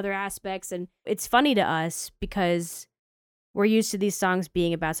song in other aspects. And it's funny to us because we're used to these songs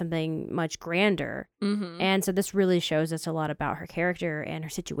being about something much grander. Mm-hmm. And so this really shows us a lot about her character and her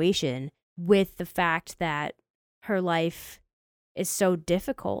situation, with the fact that her life is so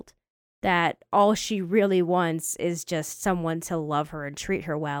difficult that all she really wants is just someone to love her and treat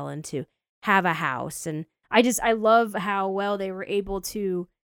her well and to have a house. And I love how well they were able to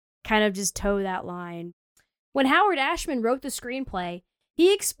kind of just toe that line. When Howard Ashman wrote the screenplay,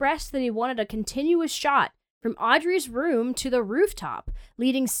 he expressed that he wanted a continuous shot from Audrey's room to the rooftop,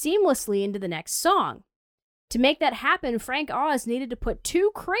 leading seamlessly into the next song. To make that happen, Frank Oz needed to put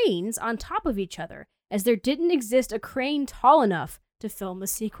 2 cranes on top of each other, as there didn't exist a crane tall enough to film the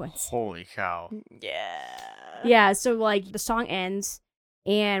sequence. Holy cow. Yeah. Yeah, so like the song ends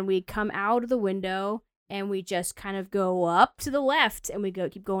and we come out of the window and we just kind of go up to the left and we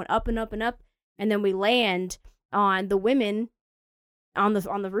keep going up and up and up, and then we land on the women on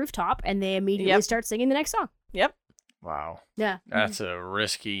the rooftop, and they immediately start singing the next song. Yep. Wow. Yeah. That's a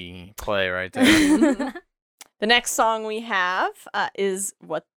risky play right there. The next song we have is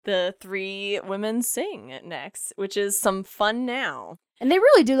what the 3 women sing next, which is Some Fun Now. And they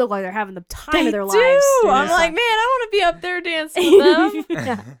really do look like they're having the time of their lives. Do. doing I'm this like, song. man, I want to be up there dancing with them.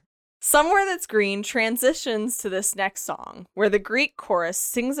 Yeah. Somewhere That's Green transitions to this next song, where the Greek chorus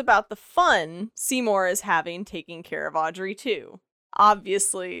sings about the fun Seymour is having taking care of Audrey too.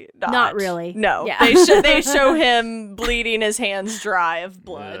 Obviously Not really. No. Yeah. They show him bleeding his hands dry of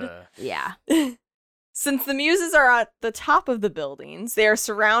blood. Yeah. Yeah. Since the muses are at the top of the buildings, they are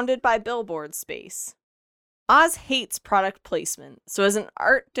surrounded by billboard space. Oz hates product placement, so as an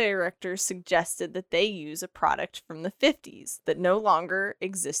art director suggested that they use a product from the 50s that no longer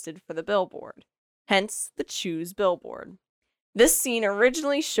existed for the billboard, hence the Choose billboard. This scene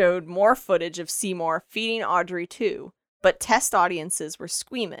originally showed more footage of Seymour feeding Audrey too, but test audiences were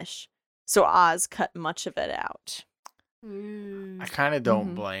squeamish, so Oz cut much of it out. I kind of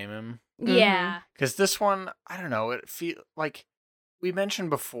don't blame him. Yeah. Because this one, I don't know, it feel like we mentioned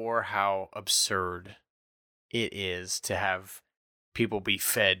before how absurd it is to have people be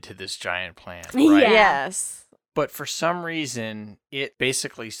fed to this giant plant, right? Yeah. Yes. But for some reason, it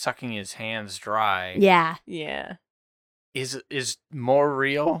basically sucking his hands dry Yeah. Yeah. is more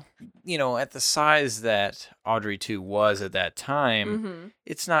real. You know, at the size that Audrey 2 was at that time,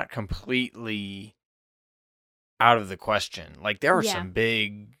 it's not completely out of the question. Like, there were some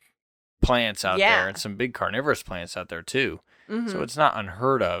big plants out there and some big carnivorous plants out there too. So it's not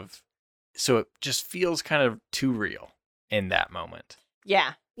unheard of. So it just feels kind of too real in that moment.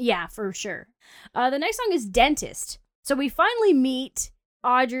 Yeah. Yeah, for sure. The next song is Dentist. So we finally meet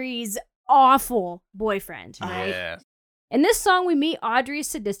Audrey's awful boyfriend, right? Yeah. In this song, we meet Audrey's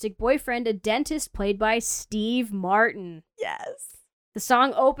sadistic boyfriend, a dentist played by Steve Martin. Yes. The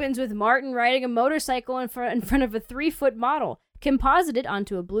song opens with Martin riding a motorcycle in front of a 3-foot model, composited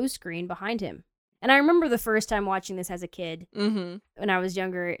onto a blue screen behind him. And I remember the first time watching this as a kid, when I was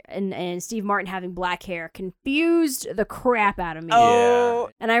younger, and Steve Martin having black hair confused the crap out of me.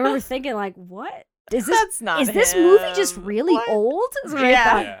 Oh, And I remember thinking, like, what? Is that's not Is this movie just him. really What? old? Is what I Yeah.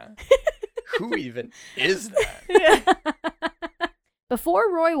 thought. Yeah. Who even is that?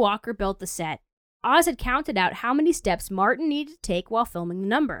 Before Roy Walker built the set, Oz had counted out how many steps Martin needed to take while filming the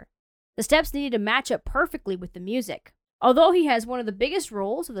number. The steps needed to match up perfectly with the music. Although he has one of the biggest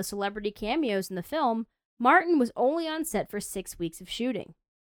roles of the celebrity cameos in the film, Martin was only on set for 6 weeks of shooting.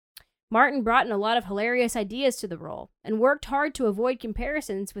 Martin brought in a lot of hilarious ideas to the role and worked hard to avoid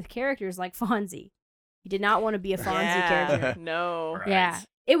comparisons with characters like Fonzie. He did not want to be a Fonzie character. No. Right. Yeah.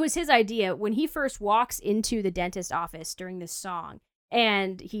 It was his idea when he first walks into the dentist office during this song,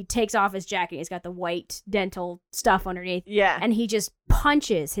 and he takes off his jacket. He's got the white dental stuff underneath. Yeah. And he just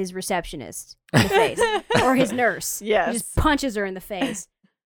punches his receptionist in the face. Or his nurse. Yes. He just punches her in the face.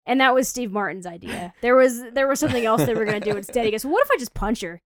 And that was Steve Martin's idea. There was something else they were going to do instead. He goes, what if I just punch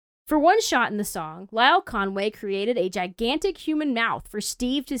her? For one shot in the song, Lyle Conway created a gigantic human mouth for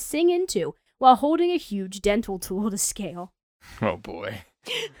Steve to sing into while holding a huge dental tool to scale. Oh boy.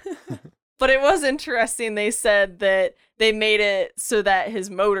 But it was interesting. They said that they made it so that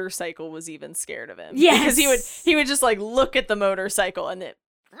his motorcycle was even scared of him. Yes. Because he would just like look at the motorcycle and it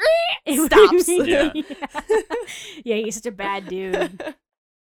It stops. Yeah. Yeah, he's such a bad dude.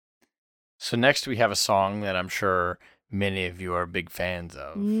 So next we have a song that I'm sure many of you are big fans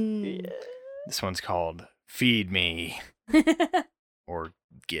of. Mm. This one's called Feed Me or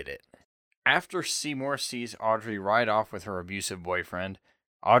Get It. After Seymour sees Audrey ride off with her abusive boyfriend,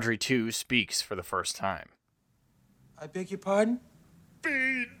 Audrey too speaks for the first time. I beg your pardon?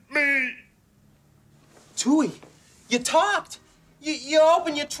 Feed me! Tui, you talked! You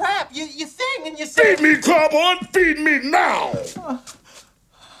open your trap, you thing, and you say... Feed me, Clawborn! Feed me now!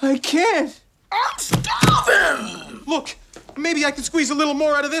 I can't. I'm starving! Look, maybe I can squeeze a little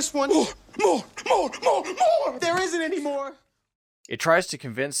more out of this one. More! There isn't any more. It tries to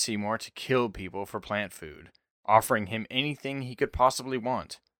convince Seymour to kill people for plant food, offering him anything he could possibly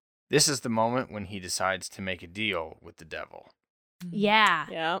want. This is the moment when he decides to make a deal with the devil. Yeah.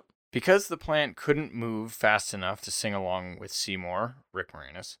 Yeah. Because the plant couldn't move fast enough to sing along with Seymour, Rick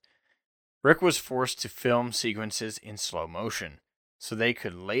Moranis, Rick was forced to film sequences in slow motion, so they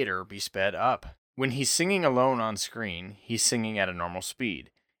could later be sped up. When he's singing alone on screen, he's singing at a normal speed,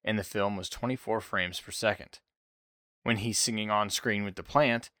 and the film was 24 frames per second. When he's singing on screen with the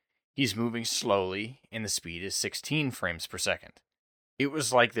plant, he's moving slowly, and the speed is 16 frames per second. It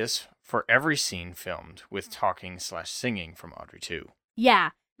was like this for every scene filmed with talking/singing from Audrey 2.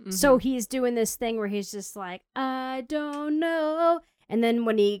 Yeah. So he's doing this thing where he's just like, I don't know. And then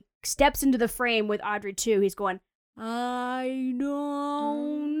when he steps into the frame with Audrey 2, he's going, I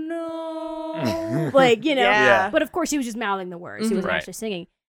don't know. Like, you know. Yeah. But of course, he was just mouthing the words. He wasn't Right. actually singing.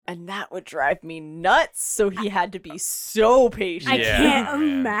 And that would drive me nuts. So he had to be so patient. I Yeah, can't man.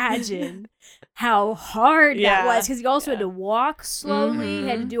 imagine how hard that Yeah, was because he also had yeah. to walk slowly,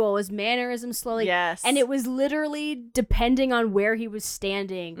 had to do all his mannerisms slowly. Yes. And it was literally depending on where he was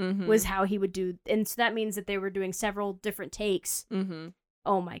standing Mhm. was how he would do. And so that means that they were doing several different takes. Mm-hmm.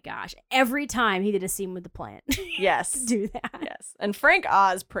 Oh my gosh. Every time he did a scene with the plant Yes. to do that. Yes. And Frank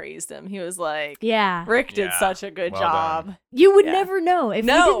Oz praised him. He was like, Yeah. Rick did Yeah. such a good Well job. done. You would Yeah. never know. If we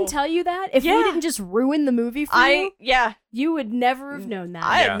No. didn't tell you that, if we Yeah. didn't just ruin the movie for you, Yeah. you would never have known that.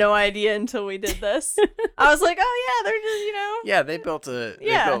 I Yeah. had no idea until we did this. I was like, oh yeah, they're just, Yeah, they built Yeah.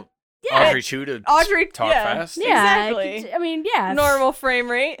 They built Yeah. Audrey 2 to Audrey talk yeah. fast. Yeah, Exactly. I mean, yeah. normal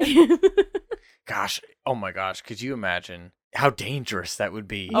frame rate. Gosh, oh my gosh, could you imagine how dangerous that would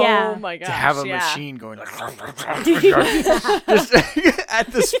be? Yeah. Oh my gosh. To have a yeah. machine going like just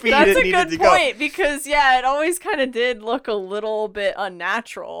at the speed That's it a needed good to point because it always kind of did look a little bit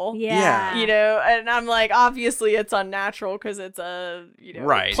unnatural. Yeah. You know, and I'm like, obviously it's unnatural because it's a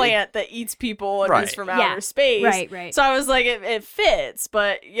Right. plant that eats people and Right. is from Yeah. outer space. Right. So I was like, it fits,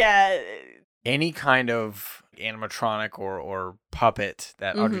 but yeah, Any kind of animatronic or puppet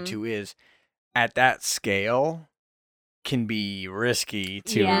that Audrey Mhm. 2 is at that scale can be risky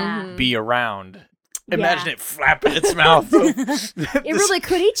to Yeah. Mhm. be around. Yeah. Imagine it flapping its mouth. It really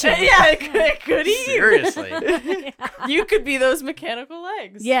could eat you. yeah, it could eat. Seriously. You could be those mechanical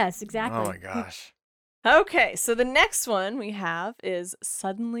legs. Yes, exactly. Oh my gosh. Okay, so the next one we have is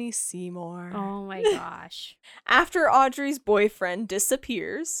Suddenly Seymour. Oh my gosh. After Audrey's boyfriend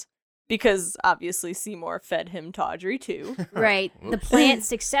disappears, because obviously Seymour fed him to Audrey too. Right. The plant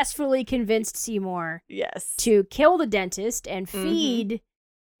successfully convinced Seymour Yes. to kill the dentist and Mm-hmm. feed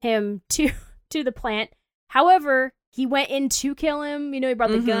him to the plant. However, he went in to kill him. You know, he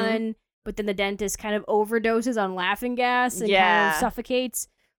brought the Mhm. gun, but then the dentist kind of overdoses on laughing gas and kind Yeah. of suffocates.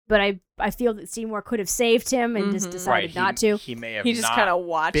 But I feel that Seymour could have saved him and just Mhm. decided not to. He may have He just not kind of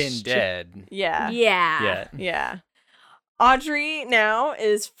watched. been dead Yeah. Yeah. yet. Yeah. Audrey now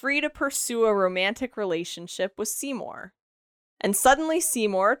is free to pursue a romantic relationship with Seymour. And suddenly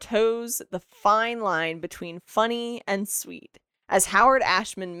Seymour toes the fine line between funny and sweet, as Howard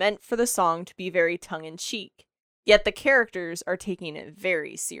Ashman meant for the song to be very tongue-in-cheek. Yet the characters are taking it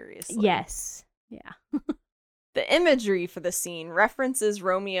very seriously. Yes. Yeah. The imagery for the scene references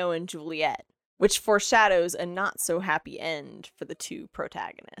Romeo and Juliet, which foreshadows a not-so-happy end for the two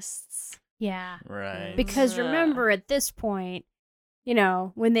protagonists. Yeah. Right. Because remember, at this point, you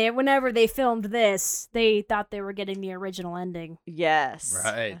know, whenever they filmed this, they thought they were getting the original ending. Yes.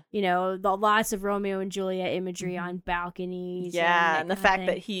 Right. You know, the lots of Romeo and Juliet imagery on balconies. Yeah, and the that kind fact of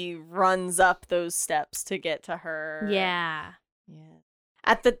that thing. he runs up those steps to get to her. Yeah. Yeah.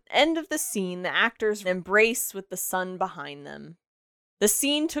 At the end of the scene, the actors embrace with the sun behind them. The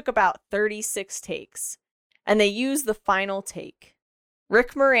scene took about 36 takes, and they used the final take.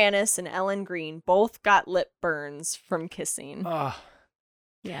 Rick Moranis and Ellen Greene both got lip burns from kissing. Oh,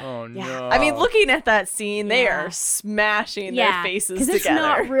 Yeah. oh Yeah. no. I mean, looking at that scene, they Yeah. are smashing Yeah. their faces Because it's together.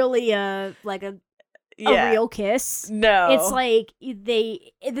 not really a real kiss. No. It's like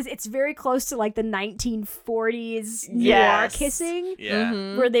it's very close to like the 1940s noir Yes. kissing. Yeah.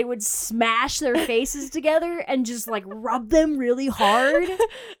 Mhm. Where they would smash their faces together and just like rub them really hard.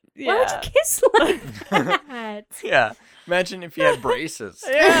 Why would you kiss like that? Yeah. Imagine if you had braces.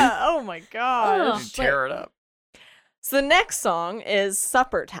 Yeah. Oh my gosh. Ugh. You'd tear it up. So the next song is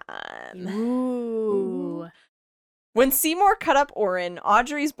Supper Time. Ooh. When Seymour cut up Orrin,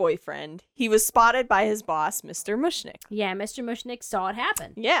 Audrey's boyfriend, he was spotted by his boss, Mr. Mushnick. Yeah, Mr. Mushnick saw it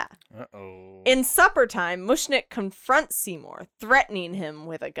happen. Yeah. Uh-oh. In supper time, Mushnick confronts Seymour, threatening him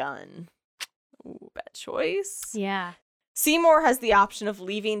with a gun. Ooh, bad choice. Yeah. Seymour has the option of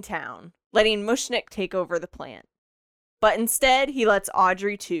leaving town, letting Mushnick take over the plant. But instead, he lets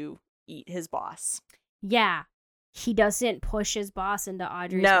Audrey, too, eat his boss. Yeah. He doesn't push his boss into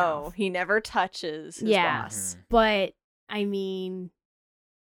Audrey's No, mouth. he never touches his Yeah. boss. But, I mean,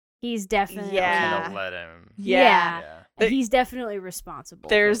 he's definitely... Yeah. Gonna let him. Yeah. Yeah. He's definitely responsible.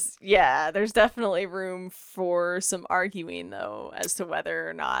 There's definitely room for some arguing, though, as to whether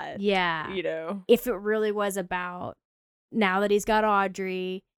or not, Yeah. you know. If it really was about, now that he's got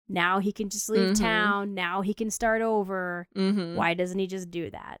Audrey, now he can just leave town, now he can start over, Mm-hmm. why doesn't he just do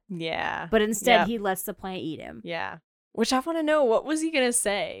that? Yeah. But instead, Yep. he lets the plant eat him. Yeah. Which I want to know, what was he going to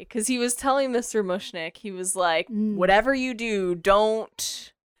say? Because he was telling Mr. Mushnick, he was like, whatever you do,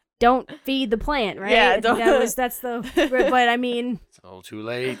 don't Feed the plant, right? Yeah, don't- That's the... But, I mean... It's a little too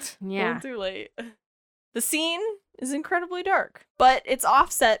late. Yeah. Too late. The scene is incredibly dark, but it's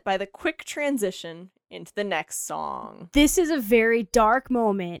offset by the quick transition into the next song. This is a very dark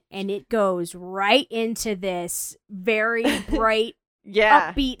moment, and it goes right into this very bright,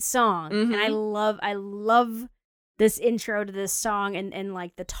 Yeah. upbeat song. Mhm. And I love this intro to this song and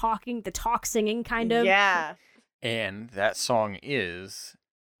like the talk singing kind of. Yeah. And that song is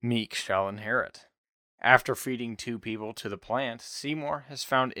Meek Shall Inherit. After feeding 2 people to the plant, Seymour has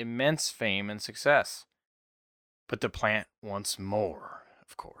found immense fame and success. But the plant wants more,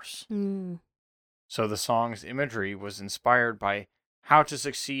 of course. Mm. So the song's imagery was inspired by how to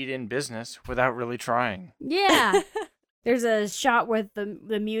succeed in business without really trying. Yeah. There's a shot with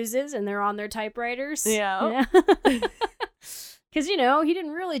the muses and they're on their typewriters. Yeah. Because, he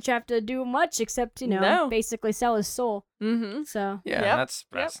didn't really have to do much except, No. basically sell his soul. Mm-hmm. So, Yeah, Yep,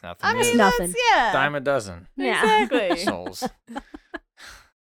 that's nothing. I new. mean, nothing. yeah. Dime a dozen yeah. Exactly. souls.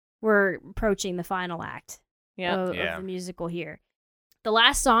 We're approaching the final act Yeah. of Yeah. the musical here. The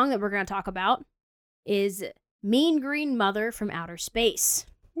last song that we're going to talk about is Mean Green Mother from Outer Space.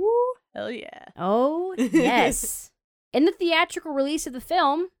 Woo. Hell yeah. Oh, yes. In the theatrical release of the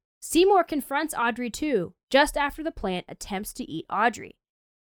film, Seymour confronts Audrey too, just after the plant attempts to eat Audrey.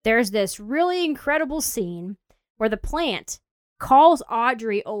 There's this really incredible scene where the plant calls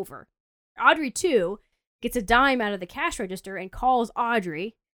Audrey over. Audrey too gets a dime out of the cash register and calls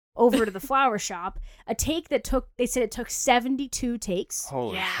Audrey over to the flower shop. A take that they said it took 72 takes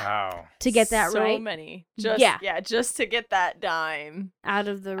Holy cow. to get that so right. many. Just, Yeah. just to get that dime. out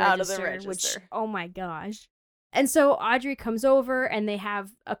of the Out of the register, which, register. oh my gosh. And so Audrey comes over and they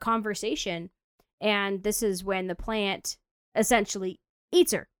have a conversation, and this is when the plant essentially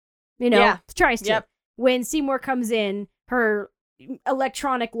eats her, Yeah. tries to. Yep. When Seymour comes in, her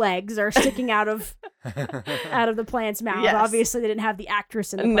electronic legs are sticking out of the plant's mouth. Yes. Obviously, they didn't have the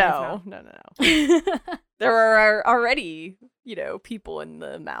actress in the plant's No. mouth. There are already, people in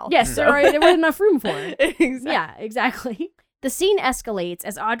the mouth. Yes, so. there wasn't enough room for it. Exactly. Yeah, exactly. The scene escalates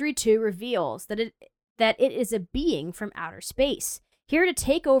as Audrey 2 reveals that it is a being from outer space, here to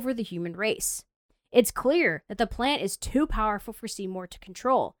take over the human race. It's clear that the plant is too powerful for Seymour to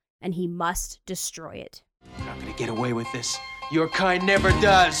control, and he must destroy it. You're not gonna get away with this. Your kind never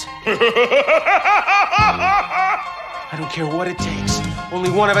does. I don't care what it takes.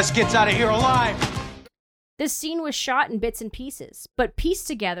 Only one of us gets out of here alive. This scene was shot in bits and pieces, but pieced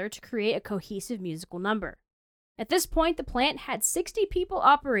together to create a cohesive musical number. At this point, the plant had 60 people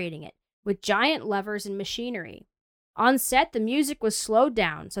operating it, with giant levers and machinery. On set, the music was slowed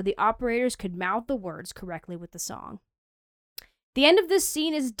down so the operators could mouth the words correctly with the song. The end of this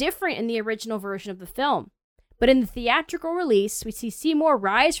scene is different in the original version of the film, but in the theatrical release, we see Seymour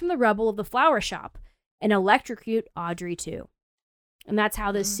rise from the rubble of the flower shop and electrocute Audrey too. And that's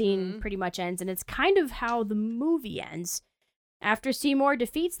how this scene pretty much ends, and it's kind of how the movie ends. After Seymour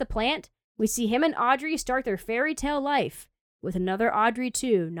defeats the plant, we see him and Audrey start their fairy tale life, with another Audrey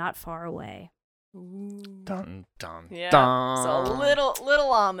too not far away. Dun, dun, Yeah. dun. So a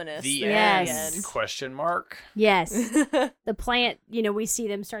little ominous. The there end. Yes. Question mark. Yes. at The plant, we see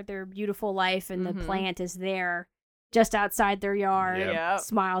them start their beautiful life, and the plant is there just outside their yard, Yep. Yep.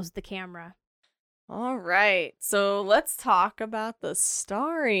 smiles at the camera. All right. So let's talk about the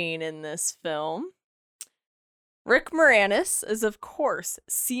starring in this film. Rick Moranis is, of course,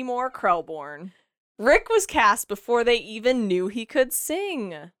 Seymour Krelborn. Rick was cast before they even knew he could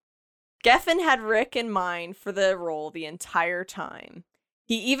sing. Geffen had Rick in mind for the role the entire time.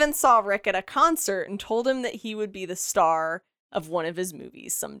 He even saw Rick at a concert and told him that he would be the star of one of his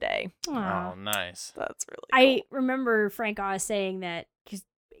movies someday. Aw. Oh, nice. That's really I cool. remember Frank Oz saying that because,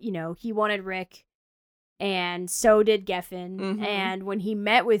 he wanted Rick, and so did Geffen. Mhm. And when he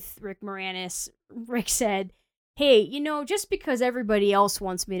met with Rick Moranis, Rick said, hey, just because everybody else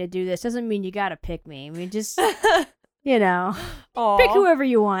wants me to do this doesn't mean you gotta pick me. I mean, just, Aw, pick whoever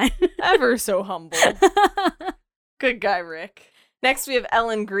you want. ever so humble. Good guy, Rick. Next, we have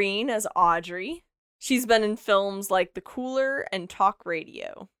Ellen Greene as Audrey. She's been in films like The Cooler and Talk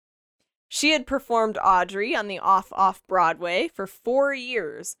Radio. She had performed Audrey on the Off Broadway for 4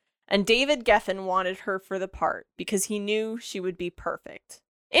 years, and David Geffen wanted her for the part because he knew she would be perfect.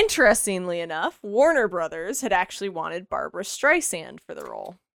 Interestingly enough, Warner Brothers had actually wanted Barbara Streisand for the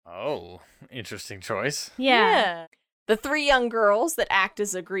role. Oh, interesting choice. Yeah. The 3 young girls that act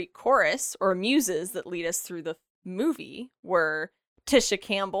as a Greek chorus, or muses that lead us through the movie, were Tisha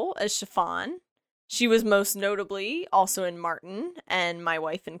Campbell as Chiffon. She was most notably also in Martin and My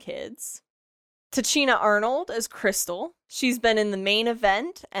Wife and Kids. Tachina Arnold as Crystal. She's been in The Main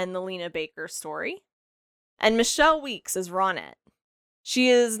Event and The Lena Baker Story. And Michelle Weeks as Ronette. She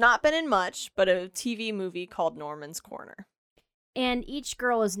has not been in much, but a TV movie called Norman's Corner. And each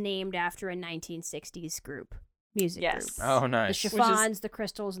girl is named after a 1960s music group. Oh, The nice. Chiffons, the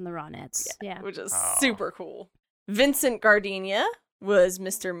Crystals, and the Ronettes. Yeah. Which is Oh. super cool. Vincent Gardenia was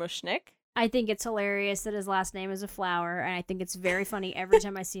Mr. Mushnick. I think it's hilarious that his last name is a flower, and I think it's very funny every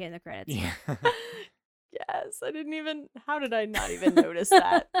time I see it in the credits. Yeah. Yes, how did I not even notice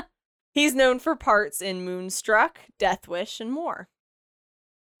that? He's known for parts in Moonstruck, Death Wish, and more.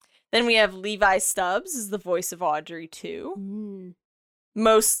 Then we have Levi Stubbs as the voice of Audrey 2. Mm.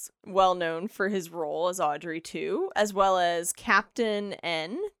 Most well known for his role as Audrey 2, as well as Captain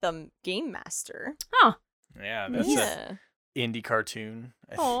N, the Game Master. Oh. Yeah, that's Yeah. a indie cartoon.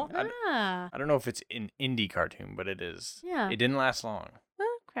 Aw. I don't know if it's an indie cartoon, but it is. Yeah. It didn't last long.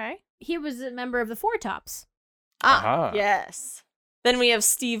 Okay. He was a member of the Four Tops. Aha. Yes. Then we have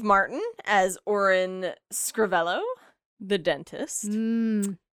Steve Martin as Orin Scrivello, the dentist.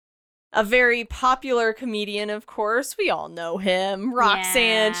 Mm. A very popular comedian, of course. We all know him.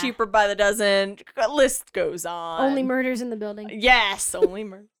 Roxanne, Yeah. Cheaper by the Dozen. List goes on. Only Murders in the Building. Yes, only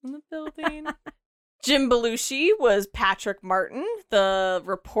murder in the building. Jim Belushi was Patrick Martin, the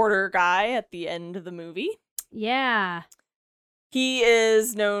reporter guy at the end of the movie. Yeah. He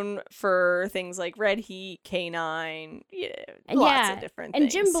is known for things like Red Heat, K-9, lots of different and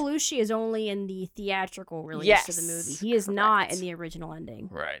things. Jim Belushi is only in the theatrical release of the Yes, movie. He is not correct. in the original ending.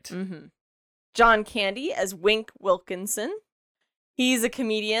 Right. Mm-hmm. John Candy as Wink Wilkinson. He's a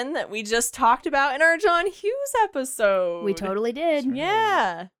comedian that we just talked about in our John Hughes episode. We totally did.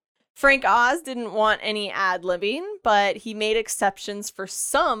 Yeah. Frank Oz didn't want any ad-libbing, but he made exceptions for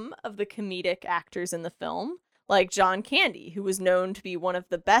some of the comedic actors in the film, like John Candy, who was known to be one of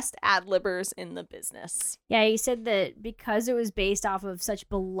the best ad-libbers in the business. Yeah, he said that because it was based off of such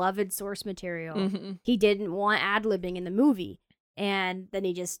beloved source material, Mhm. he didn't want ad-libbing in the movie. And then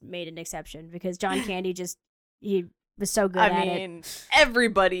he just made an exception because John Candy he was so good at it.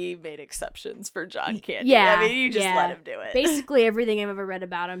 Everybody made exceptions for John Candy. Yeah, I mean, you just yeah. let him do it. Basically, everything I've ever read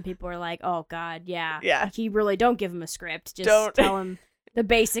about him, people are like, oh, God, yeah. Yeah. He really don't give him a script. Just Don't. tell him the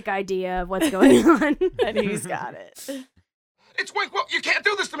basic idea of what's going on. And he's got it. It's Wink. Well, you can't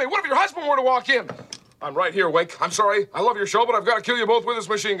do this to me. What if your husband were to walk in? I'm right here, Wink. I'm sorry. I love your show, but I've got to kill you both with this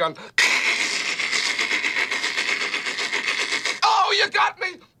machine gun. Oh, you got me.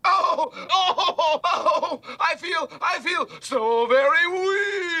 Oh, I feel so very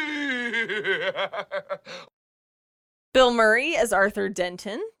weak. Bill Murray as Arthur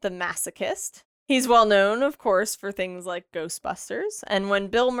Denton, the masochist. He's well known, of course, for things like Ghostbusters, and when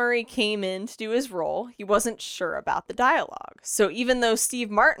Bill Murray came in to do his role, he wasn't sure about the dialogue. So even though Steve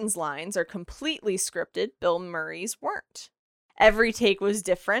Martin's lines are completely scripted, Bill Murray's weren't. Every take was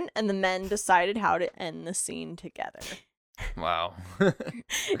different, and the men decided how to end the scene together. Wow.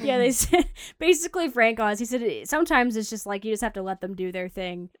 Yeah, they said, basically, Frank Oz, he said, sometimes it's just like you just have to let them do their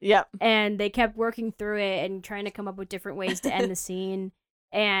thing. Yep. And they kept working through it and trying to come up with different ways to end the scene.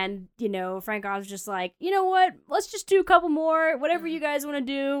 And, Frank Oz was just like, you know what? Let's just do a couple more. Whatever you guys want to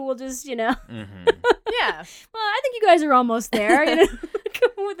do, we'll just, Mm-hmm. Yeah. Well, I think you guys are almost there.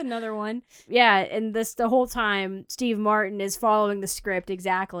 Come with another one. Yeah, and the whole time, Steve Martin is following the script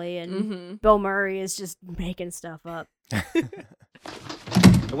exactly, and Mm-hmm. Bill Murray is just making stuff up.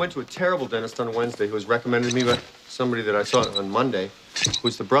 I went to a terrible dentist on Wednesday who was recommended me by somebody that I saw on Monday,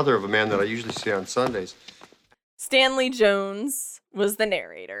 who's the brother of a man that I usually see on Sundays. Stanley Jones was the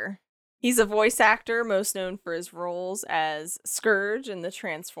narrator. He's a voice actor most known for his roles as Scourge in the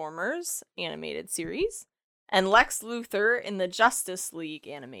Transformers animated series and Lex Luthor in the Justice League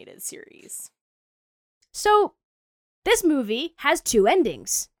animated series. So, this movie has 2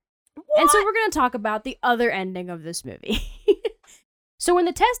 endings. And so we're going to talk about the other ending of this movie. So when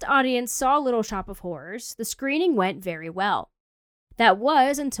the test audience saw Little Shop of Horrors, the screening went very well. That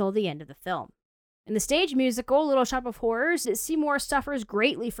was until the end of the film. In the stage musical, Little Shop of Horrors, Seymour suffers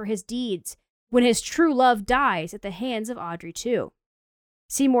greatly for his deeds when his true love dies at the hands of Audrey II.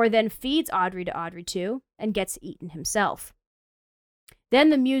 Seymour then feeds Audrey to Audrey II and gets eaten himself. Then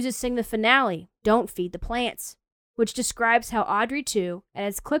the Muses sing the finale, Don't Feed the Plants, which describes how Audrey II and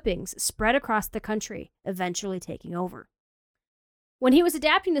its clippings spread across the country, eventually taking over. When he was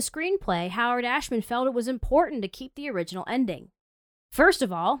adapting the screenplay, Howard Ashman felt it was important to keep the original ending. First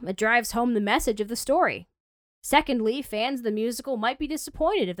of all, it drives home the message of the story. Secondly, fans of the musical might be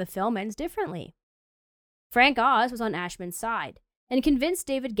disappointed if the film ends differently. Frank Oz was on Ashman's side and convinced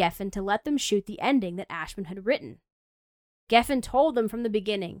David Geffen to let them shoot the ending that Ashman had written. Geffen told them from the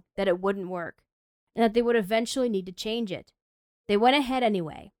beginning that it wouldn't work and that they would eventually need to change it. They went ahead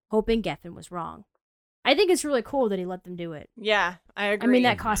anyway, hoping Geffen was wrong. I think it's really cool that he let them do it. Yeah, I agree. I mean,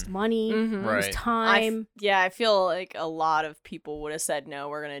 that cost money, Mhm. it was Right. time. I feel like a lot of people would have said, no,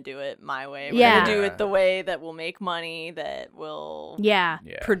 we're going to do it my way. We're Yeah. going to do it the way that will make money, that will Yeah.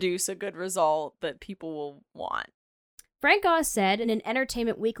 produce a good result that people will want. Frank Oz said in an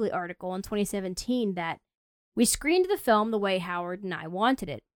Entertainment Weekly article in 2017 that, "We screened the film the way Howard and I wanted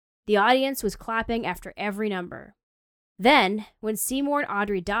it. The audience was clapping after every number. Then, when Seymour and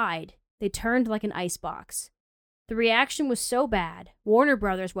Audrey died, they turned like an icebox. The reaction was so bad, Warner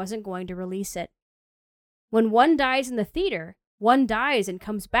Brothers wasn't going to release it. When one dies in the theater, one dies and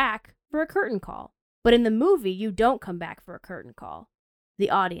comes back for a curtain call. But in the movie, you don't come back for a curtain call. The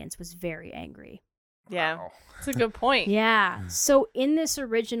audience was very angry." Yeah, Wow. that's a good point. Yeah. So in this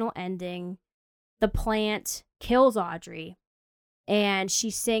original ending, the plant kills Audrey and she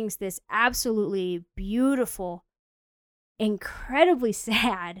sings this absolutely beautiful, incredibly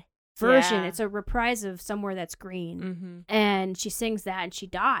sad version. Yeah. It's a reprise of Somewhere That's Green. Mm-hmm. And she sings that and she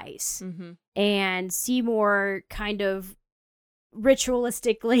dies. Mm-hmm. And Seymour kind of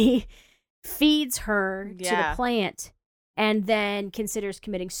ritualistically feeds her to the plant and then considers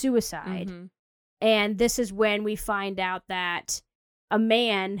committing suicide. Mm-hmm. And this is when we find out that a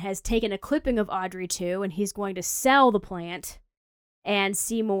man has taken a clipping of Audrey II and he's going to sell the plant. And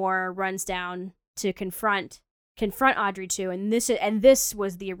Seymour runs down to confront Audrey II. And this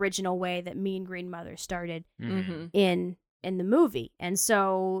was the original way that Mean Green Mother started Mm-hmm. in the movie. And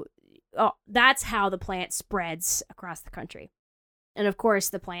so that's how the plant spreads across the country. And of course,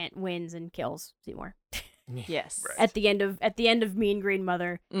 the plant wins and kills Seymour Yes. Right. at the end of Mean Green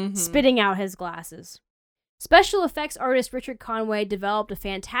Mother, Mm-hmm. spitting out his glasses. Special effects artist Richard Conway developed a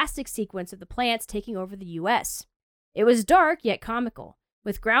fantastic sequence of the plants taking over the U.S. It was dark yet comical,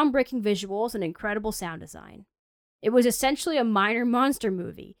 with groundbreaking visuals and incredible sound design. It was essentially a minor monster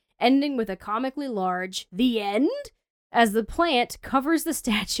movie, ending with a comically large "The End" as the plant covers the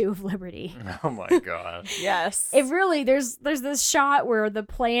Statue of Liberty. Oh my god. Yes. It really, there's this shot where the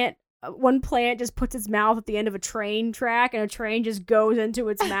plant, one plant just puts its mouth at the end of a train track and a train just goes into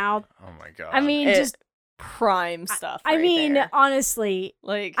its mouth. Oh my god. I mean, It- prime stuff. I right mean, there. honestly,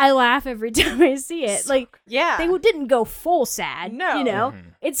 like, I laugh every time I see it. Like, yeah. they didn't go full sad. No. You know?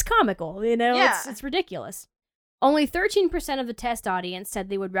 Mhm. It's comical, you know? Yeah. It's ridiculous. Only 13% of the test audience said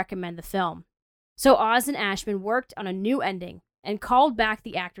they would recommend the film. So Oz and Ashman worked on a new ending and called back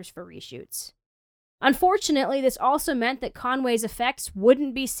the actors for reshoots. Unfortunately, this also meant that Conway's effects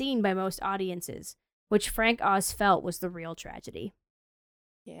wouldn't be seen by most audiences, which Frank Oz felt was the real tragedy.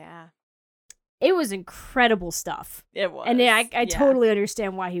 Yeah, It was incredible stuff. it was. And I Yeah. totally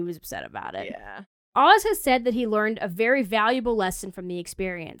understand why he was upset about it. Yeah. Oz has said that he learned a very valuable lesson from the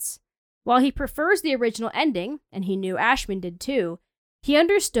experience. While he prefers the original ending, and he knew Ashman did too, he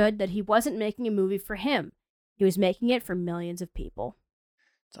understood that he wasn't making a movie for him. He was making it for millions of people.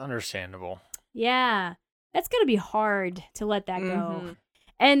 It's understandable. Yeah, that's going to be hard to let that go. Mhm.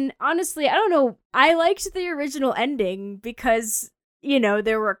 And honestly, I don't know. I liked the original ending because, you know,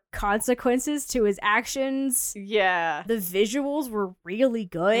 there were consequences to his actions. Yeah. The visuals were really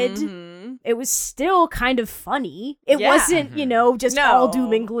good. Mhm. It was still kind of funny. It Yeah. wasn't, you know, just all No.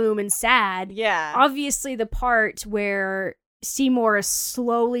 doom and gloom and sad. Yeah. Obviously, the part where Seymour is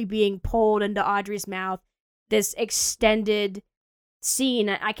slowly being pulled into Audrey's mouth, this extended scene,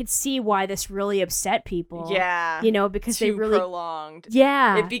 I could see why this really upset people. Yeah. You know, because they Too really prolonged.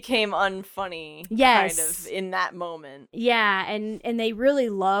 Yeah. It became unfunny. Yes. Kind of in that moment. Yeah, and they really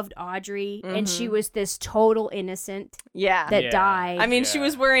loved Audrey, and she was this total innocent Yeah. that Yeah. died. I mean, she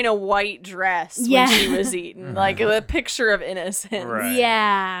was wearing a white dress Yeah. when she was eaten. Like a picture of innocence. Right.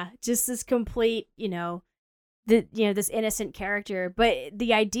 Yeah, just this complete, this innocent character. But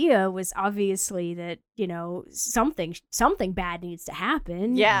the idea was obviously that, something bad needs to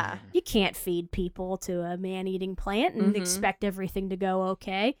happen. Yeah. You can't feed people to a man-eating plant and expect everything to go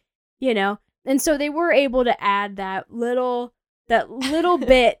okay, And so they were able to add that little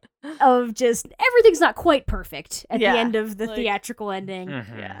bit of just everything's not quite perfect at the end of the theatrical ending,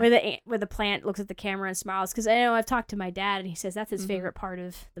 where the plant looks at the camera and smiles. Because I know I've talked to my dad, and he says that's his favorite part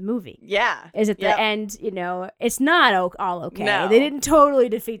of the movie. Yeah. Is at the end, it's not all okay. No. They didn't totally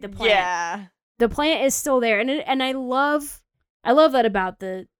defeat the plant. Yeah. The plant is still there, and I love that about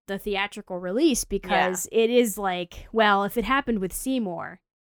the theatrical release, because it is like, well, if it happened with Seymour,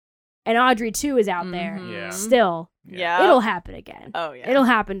 and Audrey too is out there, Yeah. still, Yeah. it'll happen again. Oh, yeah. It'll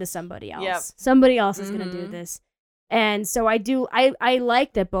happen to somebody else. Yep. Somebody else is gonna do this, and so I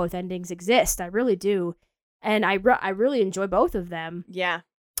like that both endings exist. I really do, and I really enjoy both of them. Yeah.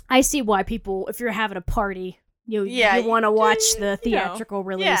 I see why people, if you're having a party, you you want to watch do, the theatrical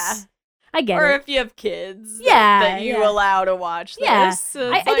release. Yeah. I get Or it. if you have kids that you yeah. allow to watch this. Yeah,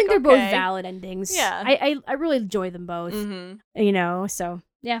 So I it's think they're like, both okay. valid endings. Yeah. I really enjoy them both. So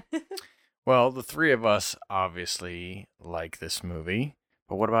yeah. Well, the three of us obviously like this movie,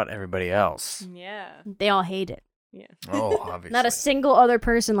 but what about everybody else? Yeah. They all hate it. Yeah. Oh, obviously. Not a single other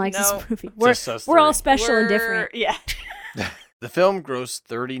person likes No. this movie. Just us We're all three. special and different. Yeah. The film grossed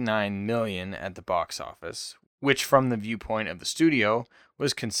 $39 million at the box office, which from the viewpoint of the studio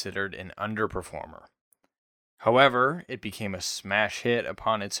was considered an underperformer. However, it became a smash hit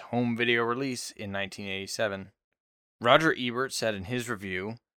upon its home video release in 1987. Roger Ebert said in his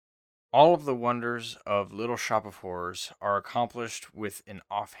review, "All of the wonders of Little Shop of Horrors are accomplished with an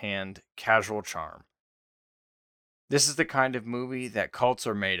offhand, casual charm. This is the kind of movie that cults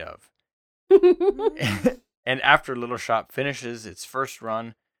are made of. And after Little Shop finishes its first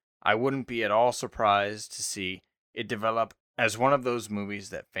run, I wouldn't be at all surprised to see it develop as one of those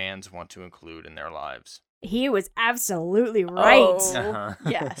movies that fans want to include in their lives." He was absolutely right. Oh, Uh-huh.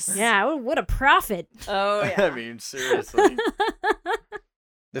 yes. Yeah, what a prophet. Oh, yeah. I mean, seriously.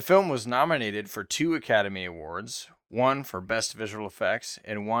 The film was nominated for 2 Academy Awards, one for Best Visual Effects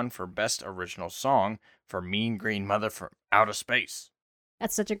and one for Best Original Song for Mean Green Mother from Outer Space.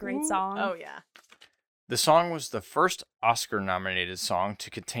 That's such a great song. Oh, yeah. The song was the first Oscar-nominated song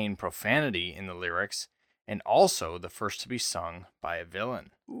to contain profanity in the lyrics, and also the first to be sung by a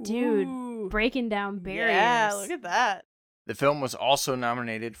villain. Dude, Ooh. breaking down barriers. Yeah, look at that. The film was also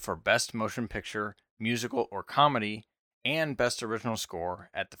nominated for Best Motion Picture, Musical, or Comedy, and Best Original Score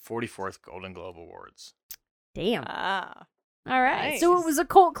at the 44th Golden Globe Awards. Damn. Ah. All right. So nice. it was a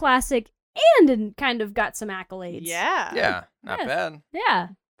cult classic and it kind of got some accolades. Yeah. Yeah, not Yes. bad. Yeah.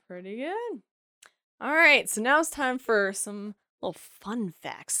 Pretty good. All right, so now it's time for some little fun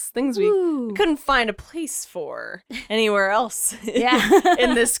facts. Things we Ooh. couldn't find a place for anywhere else Yeah.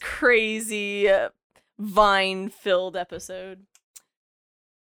 in this crazy vine-filled episode.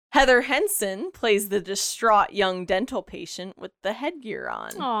 Heather Henson plays the distraught young dental patient with the headgear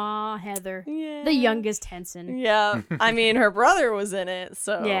on. Aw, Heather. Yeah. The youngest Henson. Yeah. I mean, her brother was in it,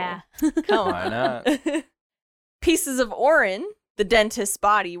 so. Yeah. Come Why on. not? Pieces of Orin, the dentist's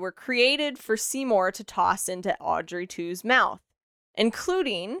body, were created for Seymour to toss into Audrey 2's mouth,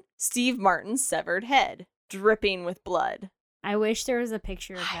 including Steve Martin's severed head, dripping with blood. I wish there was a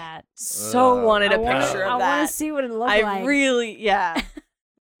picture of that. So wanted a I wanna- picture I of that. want to see what it looked I like. really, yeah.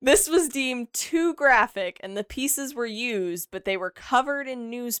 This was deemed too graphic, and the pieces were used, but they were covered in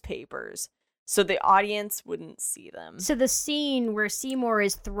newspapers, so the audience wouldn't see them. So the scene where Seymour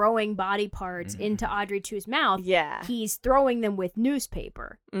is throwing body parts into Audrey 2's mouth, Yeah. he's throwing them with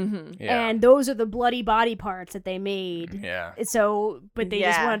newspaper. Mm-hmm. Yeah. And those are the bloody body parts that they made. Yeah. So, but they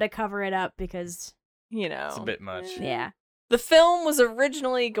just Yeah. wanted to cover it up because, You know. It's a bit much. yeah. The film was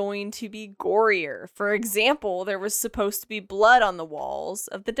originally going to be gorier. For example, there was supposed to be blood on the walls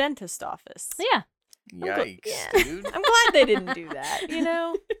of the dentist office. Yeah. Yikes, Yeah. dude. I'm glad they didn't do that, you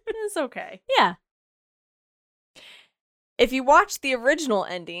know? It's okay. Yeah. If you watch the original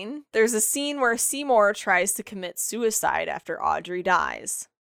ending, there's a scene where Seymour tries to commit suicide after Audrey dies.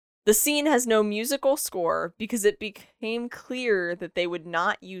 The scene has no musical score because it became clear that they would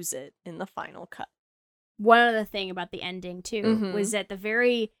not use it in the final cut. One other thing about the ending, too, Mhm. was at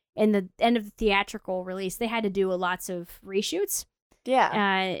the end of the theatrical release, they had to do lots of reshoots. Yeah.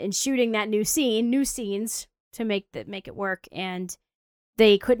 and shooting that new scenes to make it work, and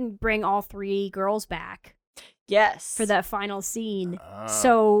they couldn't bring all 3 girls back Yes. for that final scene. Oh.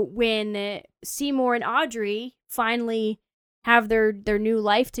 So when Seymour and Audrey finally have their new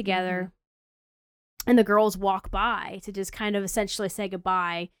life together, and the girls walk by to just kind of essentially say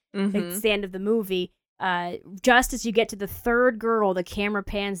goodbye, it's the end of the movie. Just as you get to the 3rd girl, the camera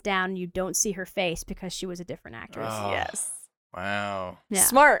pans down and you don't see her face because she was a different actress. Oh. Yes. Wow. Yeah.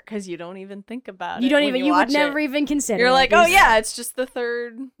 Smart, because you don't even think about You it. don't when even, you you would watch never it. even consider You're it. like, oh yeah, it's just the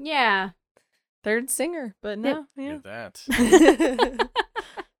third singer, but no, Look at that.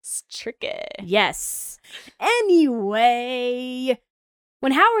 it's tricky. Yes. Anyway,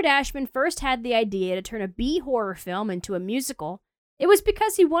 when Howard Ashman first had the idea to turn a B horror film into a musical, it was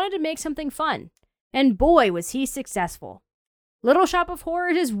because he wanted to make something fun. And boy, was he successful. Little Shop of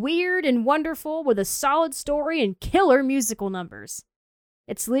Horrors is weird and wonderful with a solid story and killer musical numbers.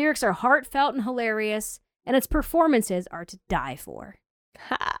 Its lyrics are heartfelt and hilarious, and its performances are to die for.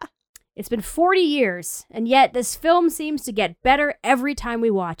 It's been 40 years, and yet this film seems to get better every time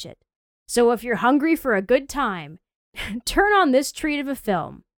we watch it. So if you're hungry for a good time, turn on this treat of a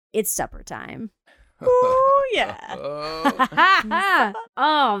film. It's supper time. Ooh, yeah.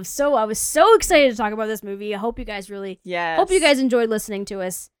 I was so excited to talk about this movie. I hope you guys hope you guys enjoyed listening to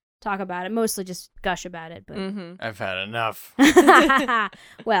us talk about it. Mostly just gush about it, but I've had enough.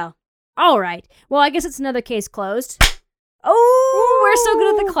 well, all right. Well, I guess it's another case closed. Oh, we're so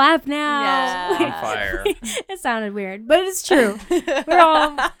good at the clap now. Yeah. On fire. It sounded weird, but it's true.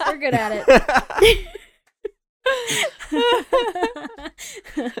 We're good at it.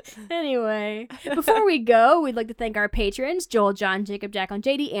 Anyway, before we go, we'd like to thank our patrons: Joel, John, Jacob, Jacqueline,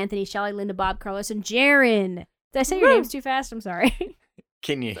 JD, Anthony, Shelley, Linda, Bob, Carlos, and Jaren. Did I say your names too fast? I'm sorry.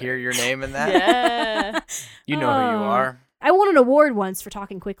 Can you hear your name in that? Yeah. You know who you are. I won an award once for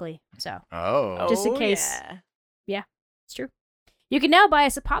talking quickly, so Oh. Just in Oh, case. yeah. it's true. You can now buy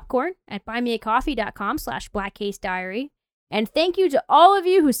us a popcorn at buymeacoffee.com/blackcasediary. And thank you to all of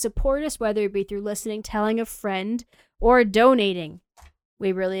you who support us, whether it be through listening, telling a friend, or donating.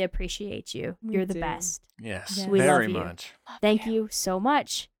 We really appreciate you. We You're the do. best. Yes, Yeah. We very love you. much. Thank you so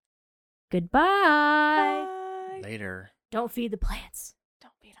much. Goodbye. Bye. Later. Don't feed the plants.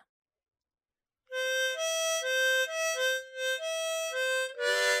 Don't beat 'em.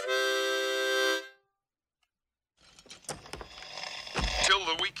 Till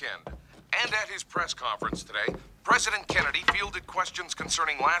the weekend. And at his press conference today, President Kennedy fielded questions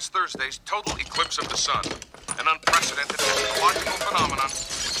concerning last Thursday's total eclipse of the sun, an unprecedented astrological phenomenon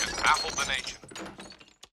which has baffled the nation.